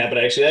glad it didn't happen,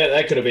 actually.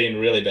 That could have been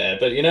really bad.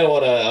 But you know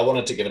what? I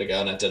wanted to give it a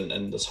go, and I didn't.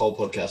 And this whole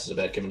podcast is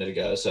about giving it a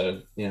go.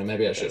 So, you know,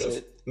 maybe I should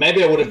have.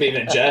 Maybe I would have been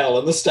in jail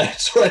in the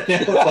States right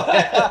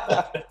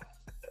now.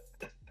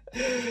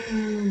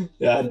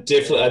 Yeah, I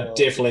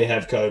definitely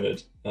have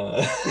COVID.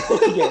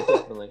 Yeah,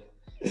 definitely.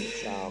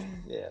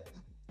 Yeah.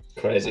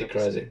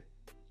 Crazy.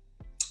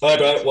 All right,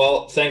 bro.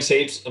 Well, thanks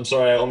heaps. I'm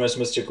sorry I almost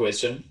missed your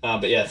question.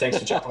 But yeah, thanks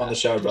for jumping on the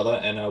show,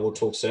 brother. And we'll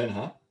talk soon,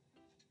 huh?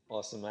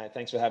 Awesome, mate.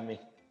 Thanks for having me.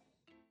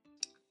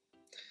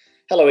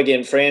 Hello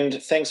again,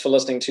 friend. Thanks for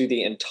listening to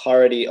the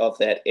entirety of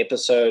that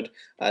episode.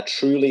 I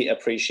truly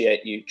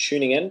appreciate you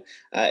tuning in.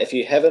 If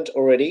you haven't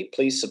already,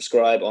 please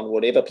subscribe on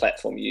whatever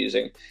platform you're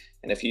using.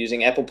 And if you're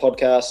using Apple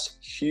Podcasts,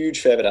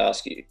 huge favor to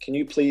ask you, can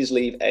you please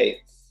leave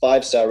a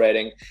 5-star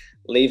rating,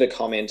 leave a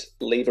comment,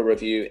 leave a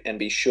review, and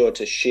be sure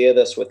to share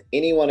this with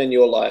anyone in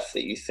your life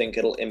that you think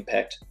it'll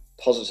impact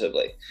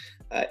positively.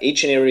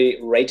 Each and every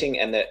rating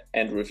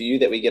and review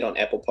that we get on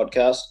Apple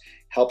Podcasts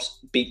helps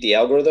beat the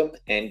algorithm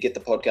and get the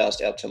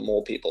podcast out to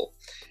more people.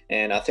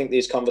 And I think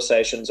these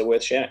conversations are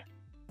worth sharing.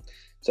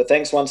 So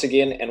thanks once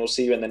again, and we'll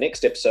see you in the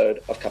next episode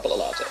of Couple of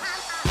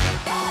Lattes.